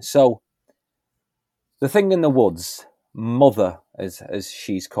jump in. So, the thing in the woods, Mother, as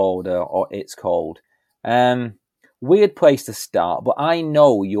she's called, or it's called. weird place to start, but I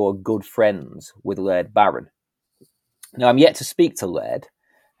know you're good friends with Laird Barron. Now, I'm yet to speak to Laird,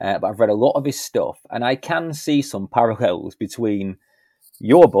 but I've read a lot of his stuff, and I can see some parallels between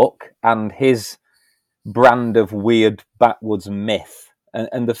your book and his brand of weird backwoods myth.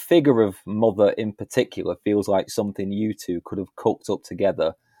 And the figure of Mother in particular feels like something you two could have cooked up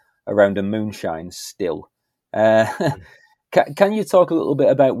together around a moonshine still. Can you talk a little bit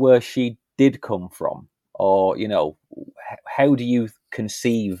about where she did come from? Or, how do you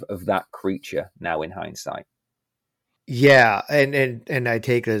conceive of that creature now in hindsight? Yeah, and I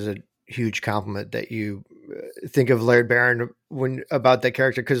take it as a huge compliment that you think of Laird Barron about that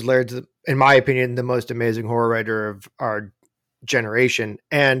character, because Laird's, in my opinion, the most amazing horror writer of our generation,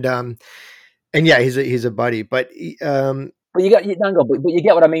 and yeah, he's a buddy, but But you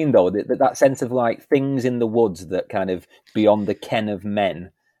get what I mean, though. That sense of like things in the woods that kind of beyond the ken of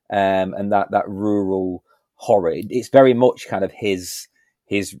men, and that rural horror. It's very much kind of his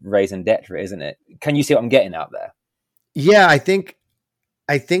raison d'etre, isn't it? Can you see what I'm getting at there? Yeah, I think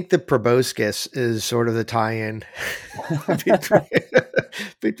the proboscis is sort of the tie-in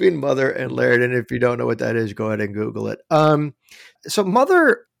between Mother and Laird. And if you don't know what that is, go ahead and Google it. So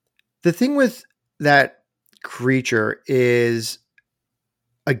Mother, the thing with that creature is,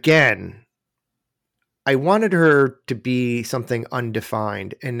 again, I wanted her to be something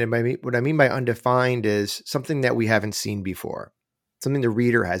undefined. And what I mean by undefined is something that we haven't seen before, something the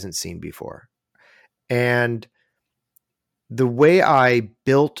reader hasn't seen before. And the way I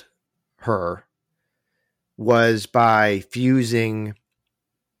built her was by fusing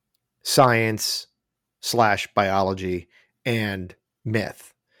science/biology and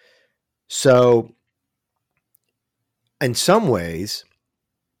myth. So in some ways,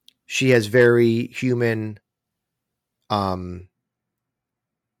 she has very human,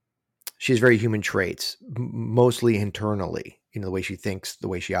 she has very human traits, mostly internally, the way she thinks, the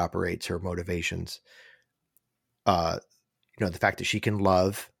way she operates, her motivations, the fact that she can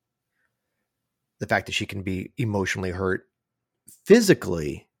love, the fact that she can be emotionally hurt.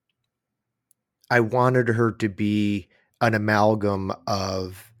 Physically, I wanted her to be an amalgam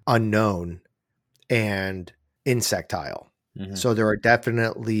of unknown and insectile. Mm-hmm. So there are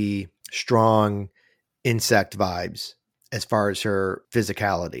definitely strong insect vibes as far as her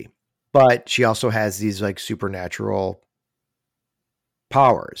physicality, but she also has these like supernatural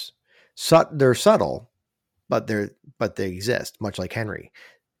powers. They're subtle, but they exist, much like Henry.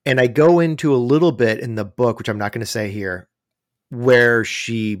 And I go into a little bit in the book, which I'm not going to say here, where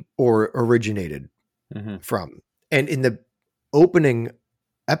she originated from. And in the opening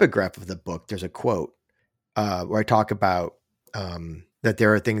epigraph of the book, there's a quote where I talk about that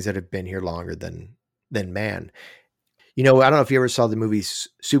there are things that have been here longer than man. I don't know if you ever saw the movie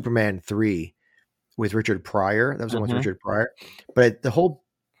Superman 3 with Richard Pryor. That was the one with Richard Pryor. But but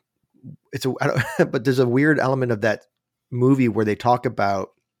there's a weird element of that movie where they talk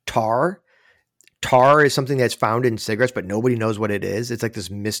about tar. Tar is something that's found in cigarettes, but nobody knows what it is. It's like this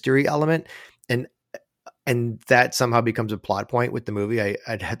mystery element. And that somehow becomes a plot point with the movie.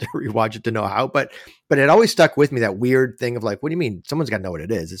 I'd have to rewatch it to know how, but it always stuck with me, that weird thing of like, what do you mean? Someone's got to know what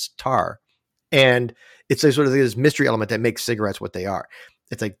it is. It's tar. And it's like sort of this mystery element that makes cigarettes what they are.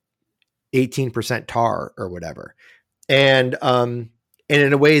 It's like 18% tar or whatever. And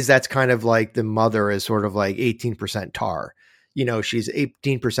in a ways that's kind of like the Mother is sort of like 18% tar, she's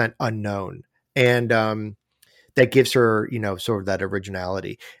 18% unknown. And that gives her, sort of that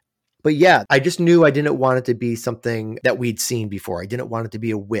originality. But yeah, I just knew I didn't want it to be something that we'd seen before. I didn't want it to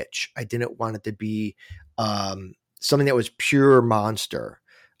be a witch. I didn't want it to be something that was pure monster.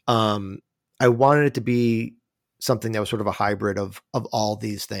 I wanted it to be something that was sort of a hybrid of all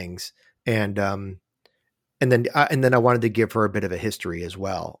these things. And then I wanted to give her a bit of a history as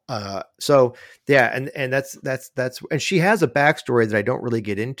well. So yeah, and that's and she has a backstory that I don't really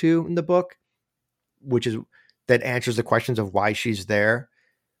get into in the book, which is that answers the questions of why she's there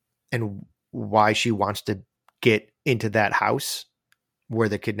and why she wants to get into that house where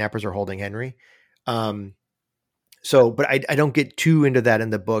the kidnappers are holding Henry. But I don't get too into that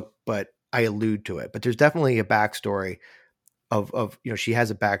in the book, but I allude to it. But there's definitely a backstory of she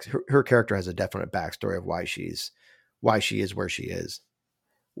has her character has a definite backstory of why she is where she is.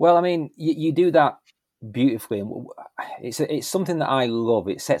 Well, I mean, you do that beautifully. It's something that I love.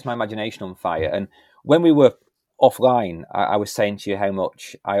 It sets my imagination on fire. And when we were offline, I was saying to you how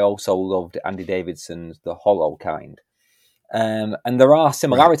much I also loved Andy Davidson's The Hollow Kind. And there are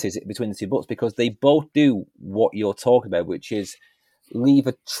similarities between the two books because they both do what you're talking about, which is leave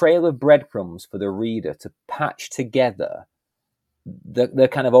a trail of breadcrumbs for the reader to patch together the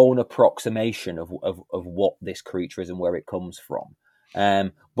kind of own approximation of what this creature is and where it comes from.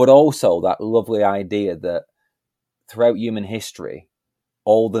 But also that lovely idea that throughout human history,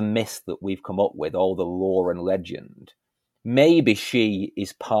 all the myths that we've come up with, all the lore and legend, maybe she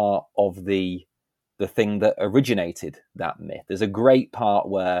is part of the thing that originated that myth. There's a great part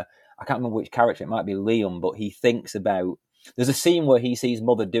where, I can't remember which character, it might be Liam, but he thinks about, there's a scene where he sees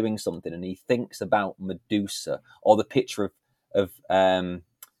Mother doing something and he thinks about Medusa, or the picture of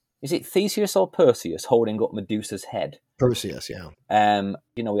is it Theseus or Perseus holding up Medusa's head? Perseus, yeah.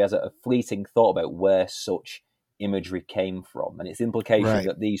 He has a fleeting thought about where such imagery came from, and its implication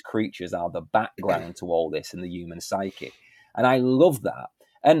that these creatures are the background to all this in the human psyche. And I love that.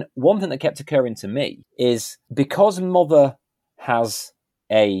 And one thing that kept occurring to me is, because Mother has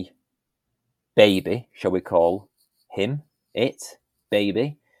a baby, shall we call him, it,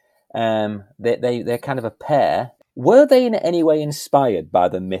 baby, they're kind of a pair. Were they in any way inspired by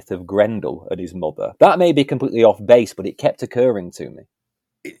the myth of Grendel and his mother? That may be completely off base, but it kept occurring to me.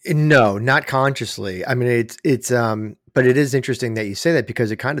 No, not consciously. I mean, it's but it is interesting that you say that, because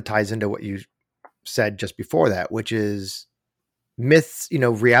it kind of ties into what you said just before that, which is myths,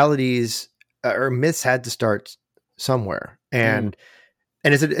 realities or myths had to start somewhere. And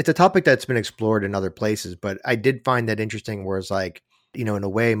it's a topic that's been explored in other places, but I did find that interesting, where it's like, in a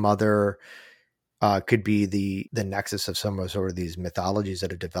way, Mother could be the nexus of some of sort of these mythologies that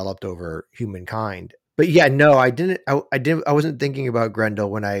have developed over humankind. But yeah, no, I wasn't thinking about Grendel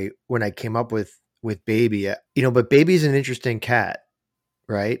when I came up with Baby, but Baby's an interesting cat,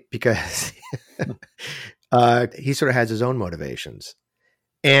 right? Because he sort of has his own motivations.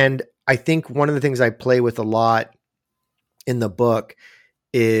 And I think one of the things I play with a lot in the book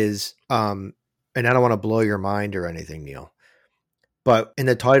is, and I don't want to blow your mind or anything, Neil, but in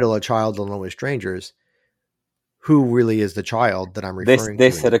the title, A Child Alone with Strangers, who really is the child that I'm referring to?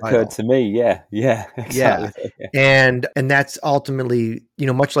 This had occurred to me. Yeah, exactly. Yeah. And that's ultimately,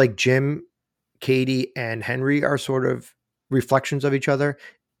 much like Jim, Katie, and Henry are sort of reflections of each other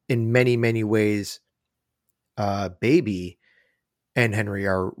in many, many ways. Baby and Henry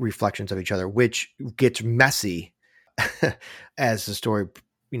are reflections of each other, which gets messy as the story,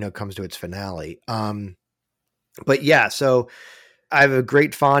 comes to its finale. But yeah, so I have a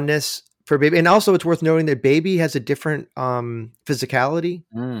great fondness for Baby. And also it's worth noting that Baby has a different physicality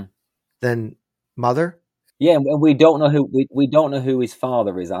than Mother. Yeah, and we don't know who his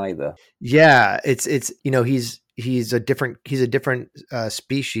father is either. Yeah, it's he's a different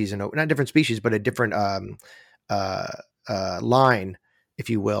species, not different species, but a different line, if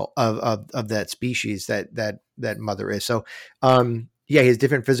you will, of that species that Mother is. So yeah, he has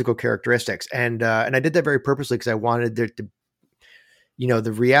different physical characteristics, and I did that very purposely, because I wanted there to,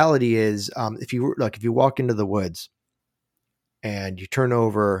 the reality is, if you walk into the woods and you turn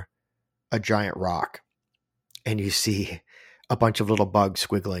over a giant rock and you see a bunch of little bugs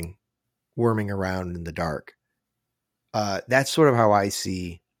squiggling, worming around in the dark, that's sort of how I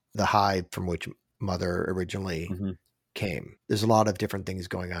see the hive from which Mother originally came. There's a lot of different things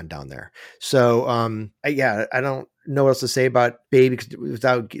going on down there. So I don't know what else to say about Baby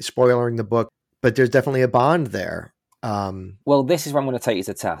without spoiling the book, but there's definitely a bond there. Well, this is where I'm going to take you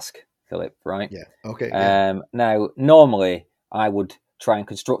to task, Philip, right? Yeah. Okay. Yeah. Now, normally I would try and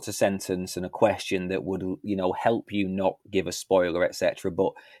construct a sentence and a question that would, help you not give a spoiler, etc.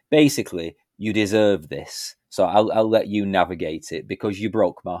 But basically, you deserve this. So I'll let you navigate it, because you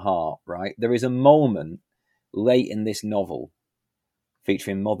broke my heart, right? There is a moment late in this novel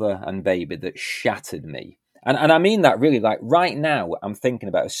featuring Mother and Baby that shattered me. And I mean that really, like right now, I'm thinking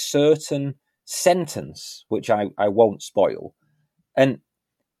about a certain sentence, which I won't spoil. And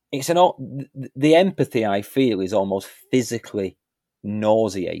it's the empathy I feel is almost physically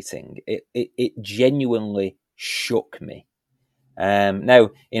nauseating. It genuinely shook me. Now,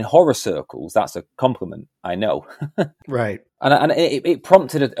 in horror circles, that's a compliment, I know. Right. And it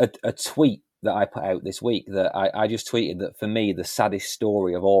prompted a tweet that I put out this week, that I just tweeted that for me, the saddest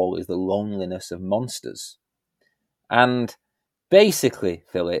story of all is the loneliness of monsters. And basically,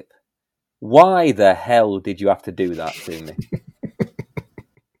 Philip, why the hell did you have to do that to me?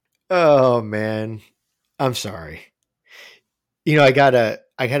 Oh man, I'm sorry. I got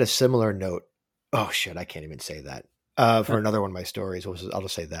a similar note. Oh shit, I can't even say that. For another one of my stories, I'll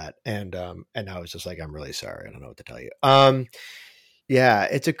just say that. And I was just like, I'm really sorry. I don't know what to tell you. Yeah,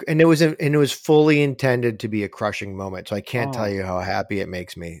 it was fully intended to be a crushing moment. So I can't tell you how happy it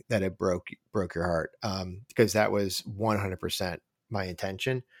makes me that it broke your heart. Because that was 100% my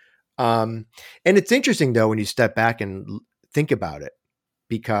intention. And it's interesting though, when you step back and think about it,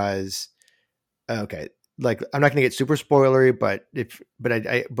 because, okay, like, I'm not going to get super spoilery, but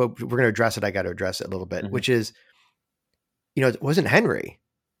but we're going to address it. I got to address it a little bit, which is, it wasn't Henry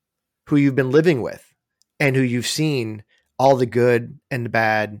who you've been living with and who you've seen all the good and the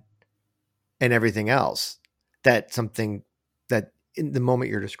bad and everything else. That something that in the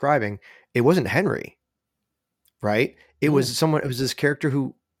moment you're describing, it wasn't Henry, right? It was someone, it was this character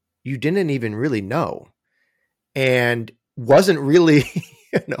who you didn't even really know and wasn't really,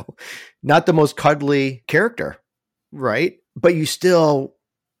 not the most cuddly character, right? But you still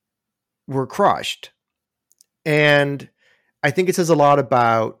were crushed. And I think it says a lot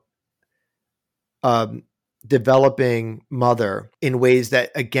about developing Mother in ways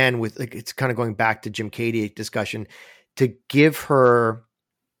that, again, with like, it's kind of going back to Jim Cady discussion, to give her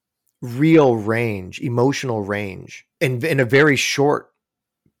real range, emotional range, in a very short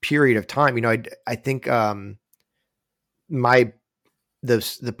period of time. I think the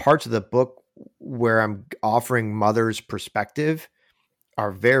parts of the book where I'm offering Mother's perspective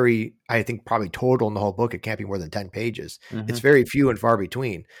are very, I think, probably total in the whole book. It can't be more than 10 pages. It's very few and far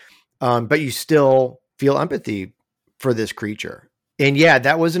between. But you still feel empathy for this creature. And yeah,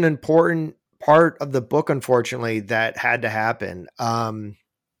 that was an important part of the book, unfortunately, that had to happen. And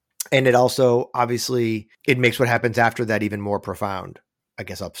it also, obviously, it makes what happens after that even more profound, I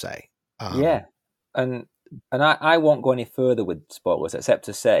guess I'll say. Yeah. And I won't go any further with spoilers, except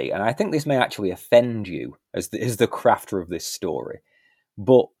to say, and I think this may actually offend you as the crafter of this story,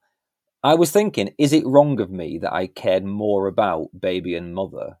 but I was thinking, is it wrong of me that I cared more about Baby and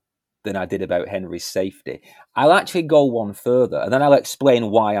Mother than I did about Henry's safety? I'll actually go one further, and then I'll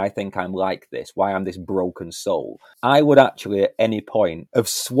explain why I think I'm like this, why I'm this broken soul. I would actually, at any point, have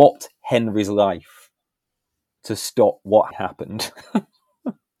swapped Henry's life to stop what happened.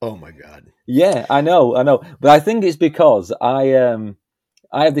 Oh my God. Yeah, I know. But I think it's because I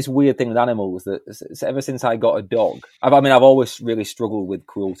have this weird thing with animals that ever since I got a dog, I've always really struggled with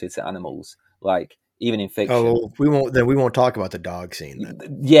cruelty to animals, like even in fiction. Oh, we won't talk about the dog scene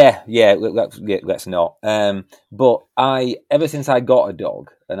then. Yeah, let's not. But ever since I got a dog,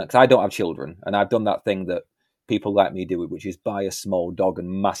 and because I don't have children, and I've done that thing that people like me do, which is buy a small dog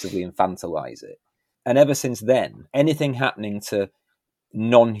and massively infantilize it. And ever since then, anything happening to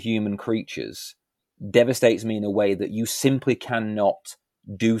non-human creatures devastates me in a way that you simply cannot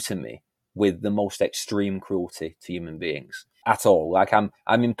do to me with the most extreme cruelty to human beings at all. Like I'm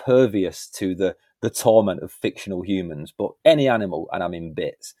impervious to the torment of fictional humans, but any animal and I'm in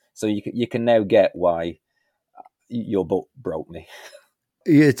bits. So you can now get why your book broke me.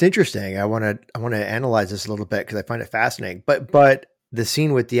 It's interesting. I want to analyze this a little bit because I find it fascinating. But the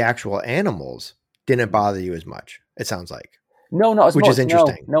scene with the actual animals didn't bother you as much, it sounds like. No, not as much. Which is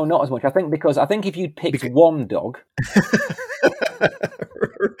interesting. No, not as much. I think if you'd picked one dog.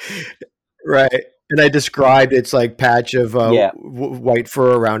 Right. And I described its like patch of white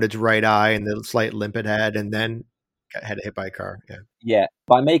fur around its right eye and the slight limp it had, and then had hit by a car. Yeah. Yeah.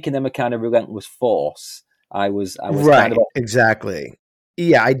 By making them a kind of relentless force, I was right. Kind of exactly.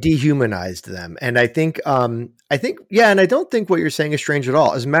 Yeah, I dehumanized them. And I think, and I don't think what you're saying is strange at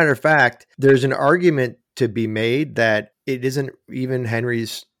all. As a matter of fact, there's an argument to be made that it isn't even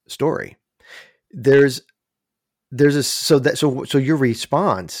Henry's story. So your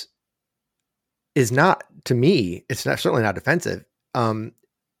response is not, to me, it's not, certainly not defensive.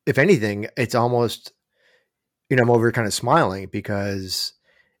 If anything, it's almost, I'm over here kind of smiling because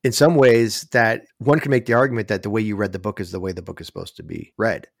in some ways that one can make the argument that the way you read the book is the way the book is supposed to be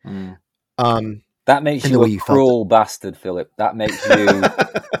read. That makes you a cruel bastard, Philip. That makes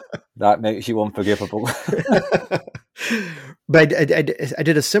you unforgivable. But I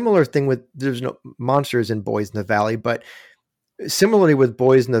did a similar thing with, there's no monsters in Boys in the Valley, but similarly with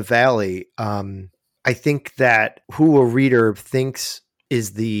Boys in the Valley, I think that who a reader thinks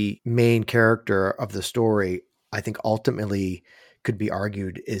is the main character of the story, I think ultimately could be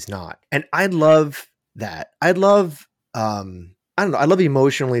argued is not. And I love that. I love, I love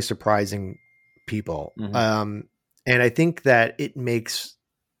emotionally surprising people. And I think that it makes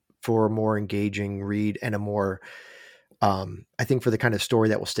for a more engaging read and a more, I think for the kind of story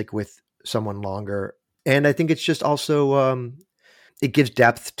that will stick with someone longer. And I think it's just also, it gives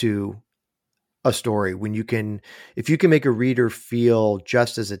depth to a story when if you can make a reader feel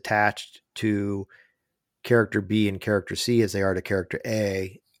just as attached to character B and character C as they are to character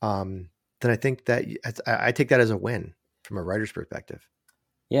A, then I think that I take that as a win from a writer's perspective.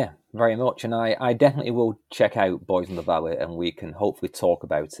 Yeah, very much. And I definitely will check out Boys in the Valley, and we can hopefully talk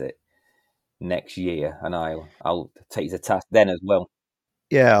about it next year. And I'll take the task then as well.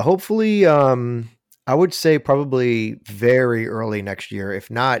 Yeah, hopefully, I would say probably very early next year,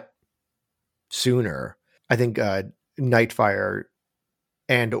 if not sooner. I think Nightfire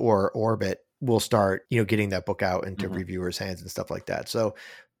and or Orbit will start, getting that book out into reviewers' hands and stuff like that. So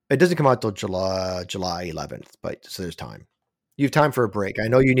it doesn't come out till July 11th, but so there's time. You have time for a break. I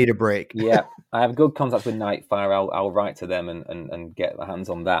know you need a break. Yeah, I have good contacts with Nightfire. I'll write to them and get the hands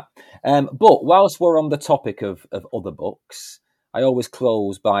on that. But whilst we're on the topic of other books, I always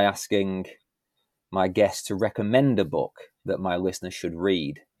close by asking my guests to recommend a book that my listeners should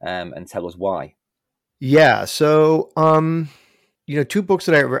read, and tell us why. Yeah. So, two books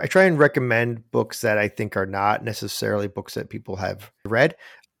that I try and recommend books that I think are not necessarily books that people have read.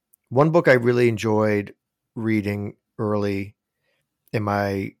 One book I really enjoyed reading early in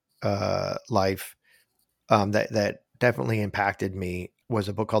my life that definitely impacted me was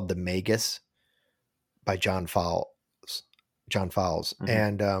a book called The Magus by John Fowles.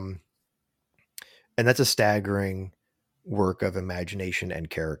 And that's a staggering work of imagination and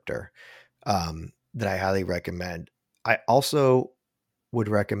character that I highly recommend. I also would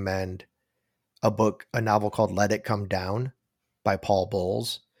recommend a novel called Let It Come Down by Paul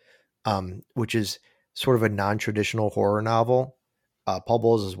Bowles, which is sort of a non-traditional horror novel. Paul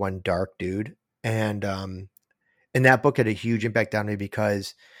Bowles is one dark dude. And that book had a huge impact on me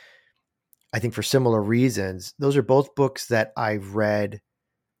because I think for similar reasons, those are both books that I've read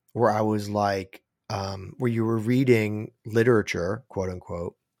where I was like, where you were reading literature, quote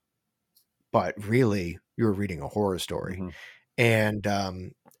unquote, but really you were reading a horror story. And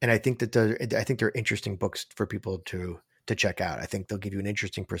I think that they're interesting books for people to check out. I think they'll give you an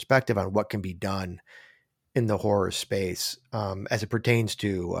interesting perspective on what can be done in the horror space as it pertains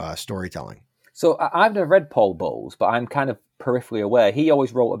to storytelling. So I've never read Paul Bowles, but I'm kind of peripherally aware. He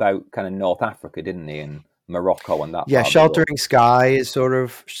always wrote about kind of North Africa, didn't he, and Morocco and that. Yeah, Sheltering Sky is sort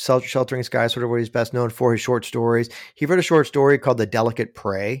of what he's best known for. His short stories. He wrote a short story called The Delicate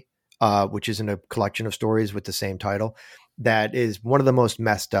Prey, which is in a collection of stories with the same title. That is one of the most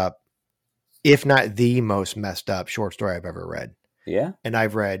messed up, if not the most messed up short story I've ever read. Yeah. And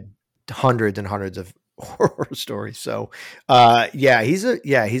I've read hundreds and hundreds of horror stories. So, he's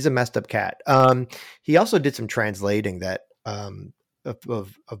a messed up cat. He also did some translating that, of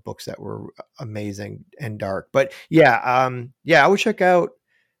books that were amazing and dark, but I would check out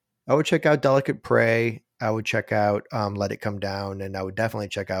Delicate Prey. I would check out, Let It Come Down. And I would definitely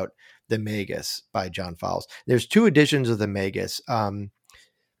check out The Magus by John Fowles. There's 2 editions of The Magus. When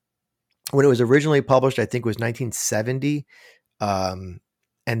it was originally published, I think it was 1970. And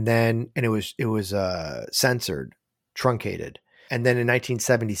it was censored, truncated. And then in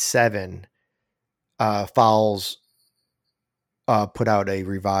 1977, Fowles put out a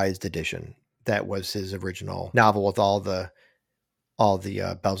revised edition that was his original novel with all the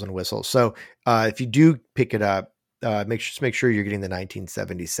bells and whistles. So if you do pick it up, make sure you're getting the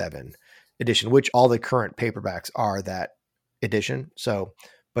 1977 edition, which all the current paperbacks are that edition. So,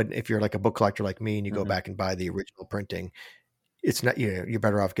 but if you're like a book collector like me and you go back and buy the original printing, it's not, you're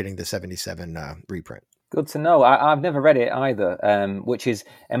better off getting the 77 reprint. Good to know. I've never read it either, which is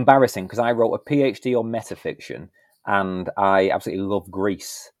embarrassing because I wrote a PhD on metafiction and I absolutely love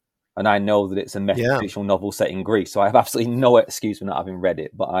Greece. And I know that it's a metafictional novel set in Greece. So I have absolutely no excuse for not having read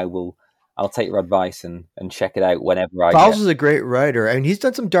it, but I'll take your advice and check it out whenever I Fowles is a great writer. I mean, he's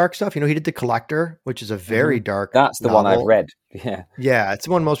done some dark stuff. He did The Collector, which is a very dark That's the novel. one I've read. Yeah. Yeah, it's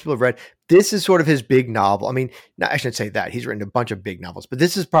the one most people have read. This is sort of his big novel. I mean, I shouldn't say that. He's written a bunch of big novels, but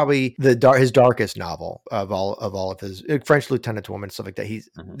this is probably his darkest novel of all of his French Lieutenant's Woman, stuff like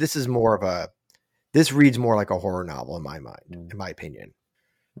that. This reads more like a horror novel in my mind, in my opinion.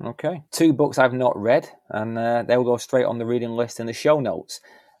 Okay. 2 books I've not read, and they will go straight on the reading list in the show notes.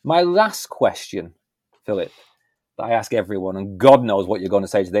 My last question, Philip, that I ask everyone, and God knows what you're going to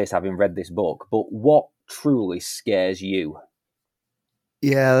say to this, having read this book, but what truly scares you?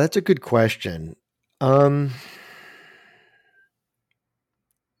 Yeah, that's a good question. It's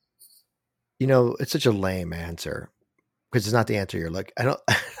such a lame answer because it's not the answer you're like. I don't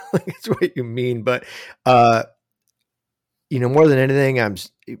think it's what you mean, but more than anything,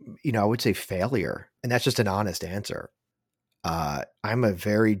 I would say failure, and that's just an honest answer. I'm a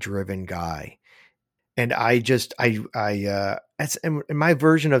very driven guy, and and my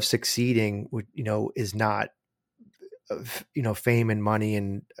version of succeeding would, is not, fame and money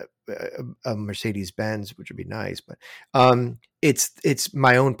and a Mercedes Benz, which would be nice, but it's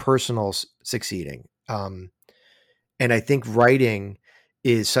my own personal succeeding. And I think writing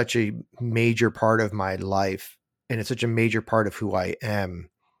is such a major part of my life, and it's such a major part of who I am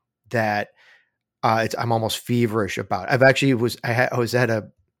that I'm almost feverish about. I was at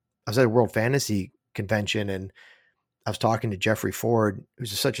a World Fantasy convention, and I was talking to Jeffrey Ford,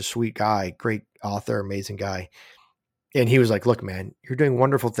 who's such a sweet guy, great author, amazing guy. And he was like, look, man, you're doing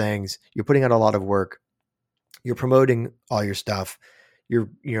wonderful things. You're putting out a lot of work. You're promoting all your stuff. You're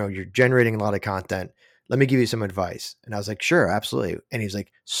generating a lot of content. Let me give you some advice. And I was like, sure, absolutely. And he's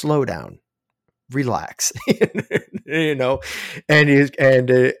like, slow down, relax, and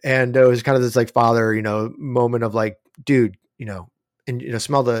it was kind of this like father, moment of like, dude, and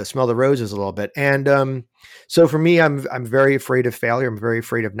smell the roses a little bit. And so for me, I'm very afraid of failure. I'm very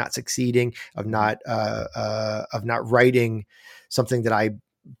afraid of not succeeding, of not writing something that I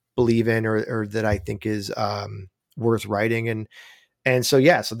believe in or that I think is worth writing. And so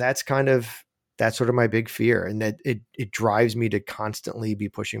so that's sort of my big fear, and that it drives me to constantly be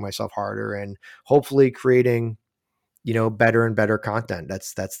pushing myself harder and hopefully creating better and better content.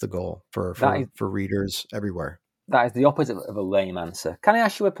 That's the goal for readers everywhere. That is the opposite of a lame answer. Can I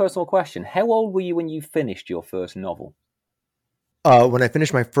ask you a personal question? How old were you when you finished your first novel? When I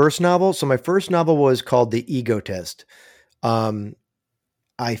finished my first novel, so my first novel was called The Egotist.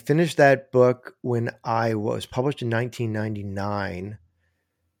 I finished that book when I was published in 1999.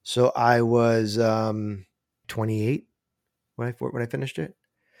 So I was 28 when I finished it.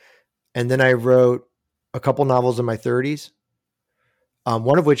 And then I wrote a couple novels in my 30s,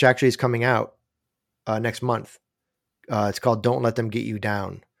 one of which actually is coming out next month. It's called Don't Let Them Get You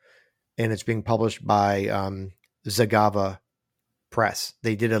Down, and it's being published by Zagava Press.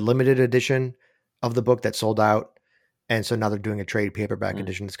 They did a limited edition of the book that sold out, and so now they're doing a trade paperback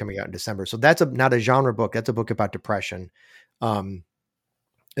edition that's coming out in December. So that's not a genre book. That's a book about depression.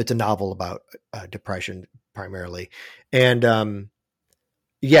 It's a novel about depression primarily, and and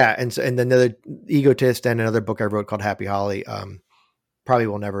then another Egotist and another book I wrote called Happy Holly probably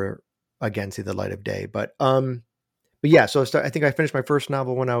will never again see the light of day. But yeah, so I think I finished my first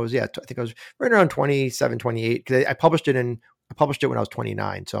novel when I was I think I was right around 27, 28, because I published it when I was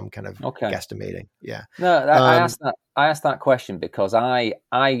 29. So I'm kind of guesstimating. Yeah. No, I asked that question because I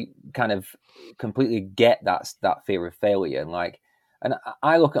kind of completely get that fear of failure, and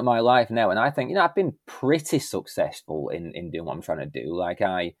I look at my life now and I think, I've been pretty successful in doing what I'm trying to do. Like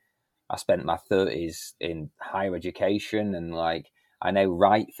I spent my 30s in higher education, and I now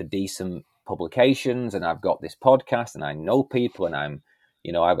write for decent publications, and I've got this podcast, and I know people, and I've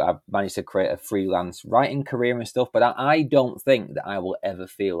managed to create a freelance writing career and stuff. But I don't think that I will ever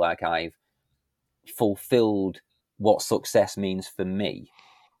feel like I've fulfilled what success means for me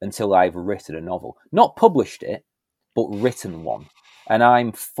until I've written a novel, not published it, but written one. And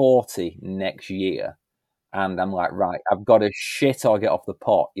I'm 40 next year, and I'm like, right, I've got to shit or get off the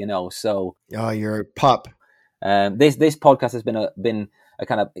pot, So you're a pup. This podcast has been a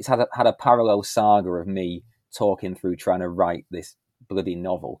kind of, it's had a parallel saga of me talking through trying to write this bloody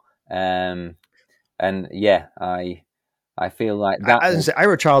novel. And yeah, I feel like that. I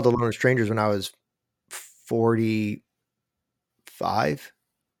wrote Child Alone with Strangers when I was 45.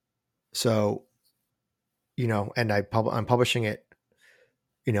 So, and I'm publishing it,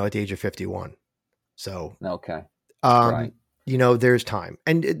 at the age of 51. So, okay. Right. There's time,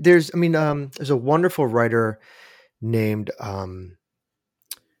 and there's a wonderful writer named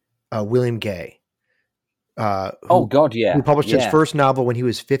William Gay. Who published his first novel when he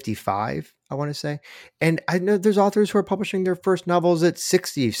was 55, I want to say. And I know there's authors who are publishing their first novels at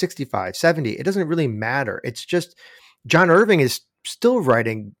 60, 65, 70. It doesn't really matter. It's just John Irving is still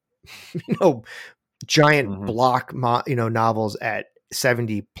writing, giant block, novels at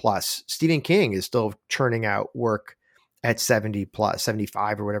 70 plus. Stephen King is still churning out work at 70 plus,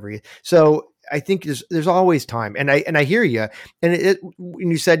 75 or whatever. So I think there's always time. And I hear you. And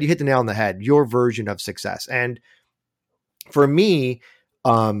when you said, you hit the nail on the head, your version of success. And for me,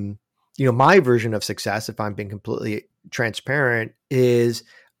 my version of success, if I'm being completely transparent, is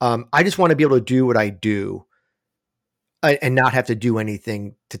I just want to be able to do what I do and not have to do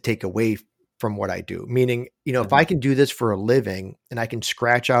anything to take away from what I do. Meaning, if I can do this for a living and I can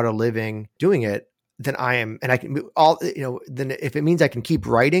scratch out a living doing it, then I am, and I can then if it means I can keep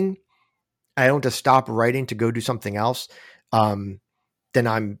writing, I don't have to stop writing to go do something else. Then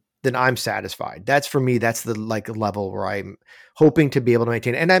I'm satisfied. That's for me. That's the level where I'm hoping to be able to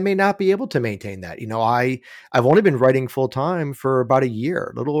maintain. And I may not be able to maintain that. I've only been writing full time for about a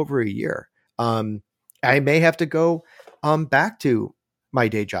year, a little over a year. I may have to go back to my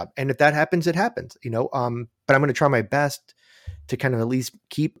day job, and if that happens, it happens. But I'm going to try my best to kind of at least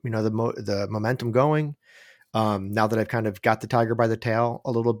keep the momentum going. Now that I've kind of got the tiger by the tail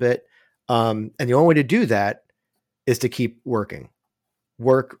a little bit. And the only way to do that is to keep working.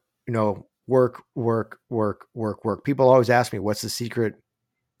 Work. People always ask me, what's the secret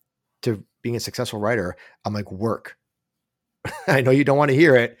to being a successful writer? I'm like, work. I know you don't want to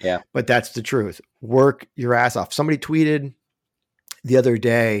hear it, Yeah. but that's the truth. Work your ass off. Somebody tweeted the other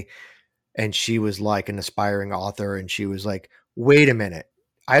day, and she was like an aspiring author, and she was like, wait a minute,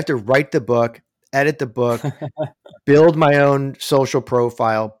 I have to write the book, edit the book, build my own social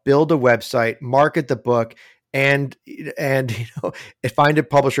profile, build a website, market the book, and find a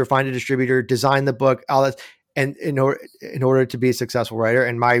publisher, find a distributor, design the book, all that, and in order to be a successful writer.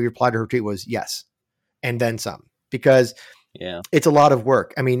 And my reply to her tweet was yes, and then some, because it's a lot of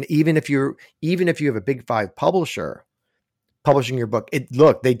work. I mean, even if you have a big 5 publisher publishing your book, it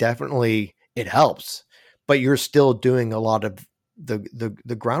helps, but you're still doing a lot of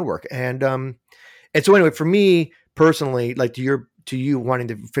the groundwork. And so anyway, for me personally, like to you wanting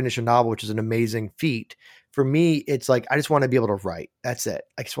to finish a novel, which is an amazing feat, for me, it's like, I just want to be able to write. That's it.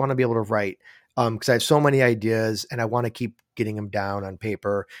 I just want to be able to write. Cause I have so many ideas and I want to keep getting them down on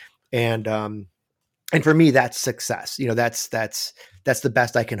paper. And for me, that's success. That's the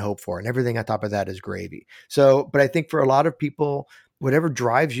best I can hope for. And everything on top of that is gravy. So, but I think for a lot of people, whatever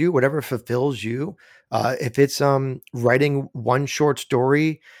drives you, whatever fulfills you, if it's writing one short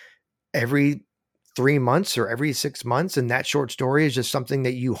story every 3 months or every 6 months, and that short story is just something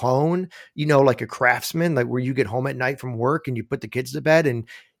that you hone, like a craftsman, like where you get home at night from work and you put the kids to bed and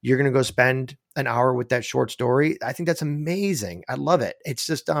you're going to go spend an hour with that short story. I think that's amazing. I love it. It's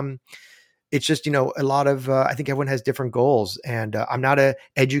just, a lot of, I think everyone has different goals, and I'm not a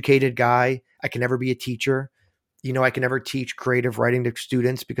educated guy. I can never be a teacher. I can never teach creative writing to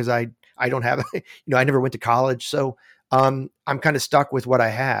students because I don't have, I never went to college. So, I'm kind of stuck with what I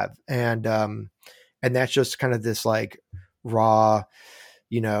have. And that's just kind of this like raw,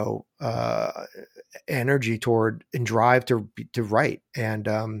 energy toward and drive to write. And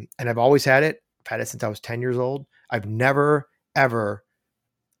I've always had it. I've had it since I was 10 years old. I've never, ever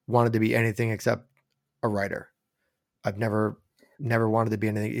wanted to be anything except a writer. I've never wanted to be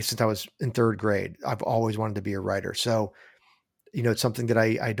anything since I was in 3rd grade. I've always wanted to be a writer. So, it's something that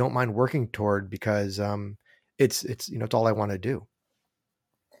I don't mind working toward because it's all I want to do.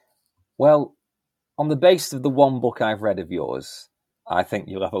 Well, on the basis of the one book I've read of yours, I think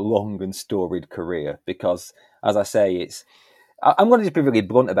you'll have a long and storied career because, as I say, I'm going to just be really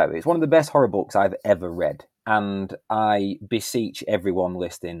blunt about it. It's one of the best horror books I've ever read. And I beseech everyone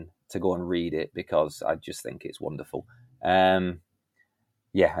listening to go and read it because I just think it's wonderful. And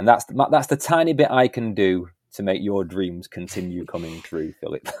that's the tiny bit I can do to make your dreams continue coming true,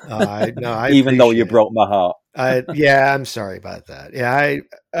 Philip. I even though you broke my heart. I'm sorry about that.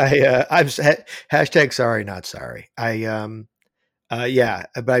 Yeah, I'm hashtag sorry, not sorry. But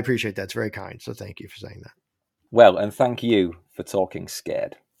I appreciate that. It's very kind. So thank you for saying that. Well, and thank you for talking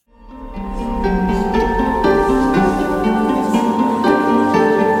scared.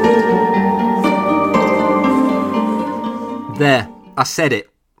 There, I said it.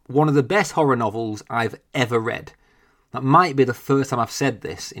 One of the best horror novels I've ever read. That might be the first time I've said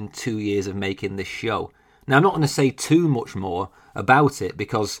this in 2 years of making this show. Now, I'm not going to say too much more about it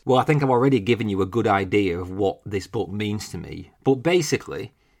because, well, I think I've already given you a good idea of what this book means to me. But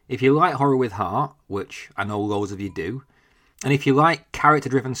basically, if you like horror with heart, which I know loads of you do, and if you like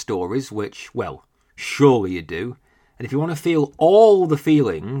character-driven stories, which, well, surely you do, and if you want to feel all the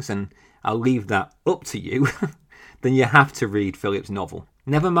feelings, and I'll leave that up to you, then you have to read Philip's novel.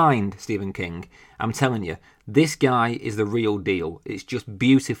 Never mind Stephen King. I'm telling you, this guy is the real deal. It's just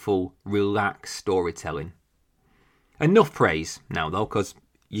beautiful, relaxed storytelling. Enough praise now, though, because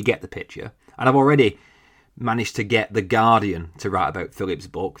you get the picture. And I've already managed to get The Guardian to write about Philip's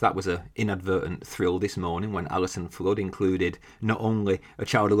book. That was an inadvertent thrill this morning when Alison Flood included not only A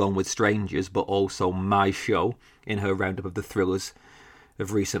Child Alone with Strangers, but also my show in her roundup of the thrillers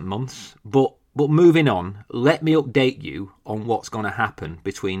of recent months. But moving on, let me update you on what's going to happen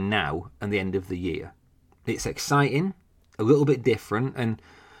between now and the end of the year. It's exciting, a little bit different, and,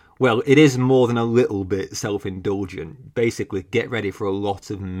 well, it is more than a little bit self-indulgent. Basically, get ready for a lot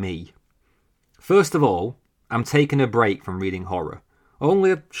of me. First of all, I'm taking a break from reading horror.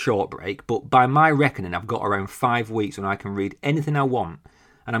 Only a short break, but by my reckoning, I've got around 5 weeks when I can read anything I want,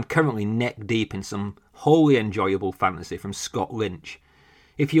 and I'm currently neck deep in some wholly enjoyable fantasy from Scott Lynch.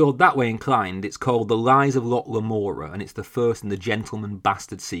 If you're that way inclined, it's called The Lies of Locke Lamora, and it's the first in the Gentleman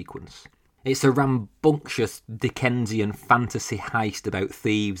Bastard sequence. It's a rambunctious Dickensian fantasy heist about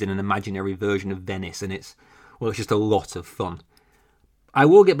thieves in an imaginary version of Venice, and it's just a lot of fun. I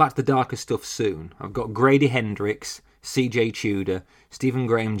will get back to the darker stuff soon. I've got Grady Hendrix, C.J. Tudor, Stephen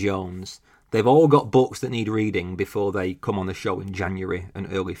Graham Jones. They've all got books that need reading before they come on the show in January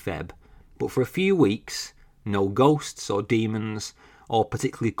and early Feb. But for a few weeks, no ghosts or demons or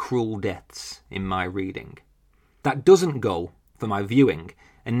particularly cruel deaths in my reading. That doesn't go for my viewing,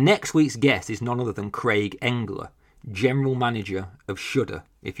 and next week's guest is none other than Craig Engler, General Manager of Shudder,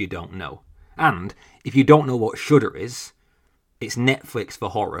 if you don't know. And if you don't know what Shudder is, it's Netflix for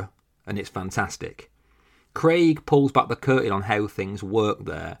horror, and it's fantastic. Craig pulls back the curtain on how things work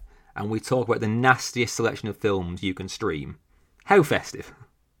there, and we talk about the nastiest selection of films you can stream. How festive.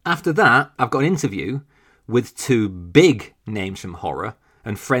 After that, I've got an interview with two big names from horror,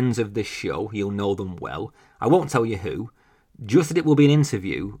 and friends of this show, you'll know them well. I won't tell you who, just that it will be an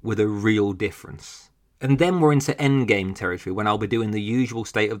interview with a real difference. And then we're into endgame territory when I'll be doing the usual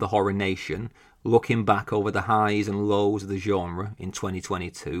State of the Horror Nation, looking back over the highs and lows of the genre in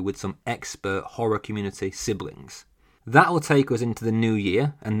 2022 with some expert horror community siblings. That'll take us into the new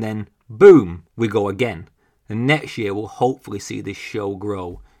year, and then boom, we go again. And next year we'll hopefully see this show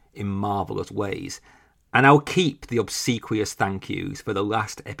grow in marvellous ways. And I'll keep the obsequious thank yous for the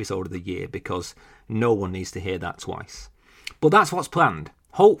last episode of the year because no one needs to hear that twice. But that's what's planned.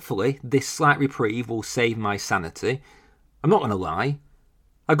 Hopefully this slight reprieve will save my sanity. I'm not going to lie,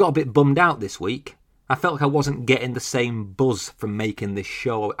 I got a bit bummed out this week. I felt like I wasn't getting the same buzz from making this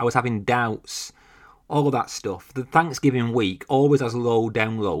show. I was having doubts, all of that stuff. The Thanksgiving week always has low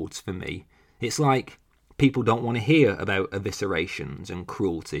downloads for me. It's like people don't want to hear about eviscerations and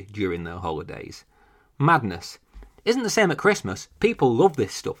cruelty during their holidays. Madness. Isn't the same at Christmas. People love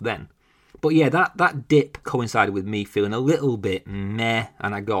this stuff then. But yeah, that dip coincided with me feeling a little bit meh,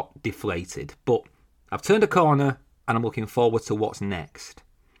 and I got deflated. But I've turned a corner, and I'm looking forward to what's next.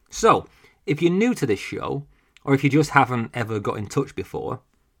 So, if you're new to this show, or if you just haven't ever got in touch before,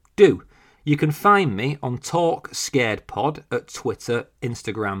 do. You can find me on Talk Scared Pod at Twitter,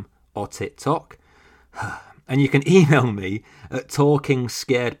 Instagram, or TikTok. And you can email me at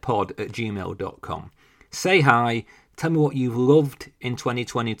talkingscaredpod@gmail.com. Say hi, tell me what you've loved in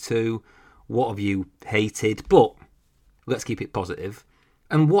 2022, what have you hated, but let's keep it positive.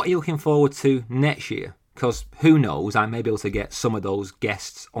 And what are you looking forward to next year? Because who knows, I may be able to get some of those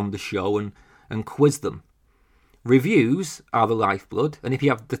guests on the show and quiz them. Reviews are the lifeblood, and if you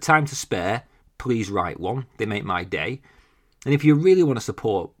have the time to spare, please write one. They make my day. And if you really want to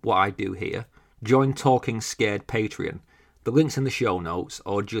support what I do here, join Talking Scared Patreon. The link's in the show notes,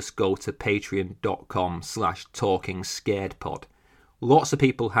 or just go to patreon.com/talkingscaredpod. Lots of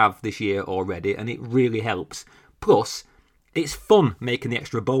people have this year already, and it really helps. Plus, it's fun making the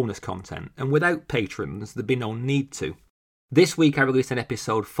extra bonus content, and without patrons, there'd be no need to. This week I released an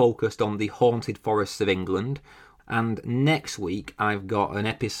episode focused on the haunted forests of England, and next week I've got an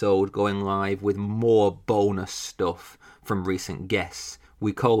episode going live with more bonus stuff from recent guests.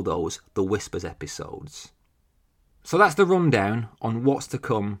 We call those the Whispers episodes. So that's the rundown on what's to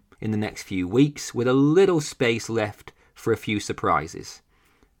come in the next few weeks, with a little space left for a few surprises.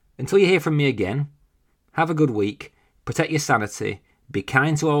 Until you hear from me again, have a good week, protect your sanity, be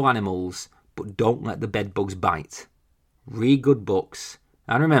kind to all animals, but don't let the bedbugs bite. Read good books,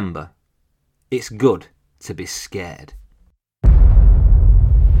 and remember, it's good to be scared.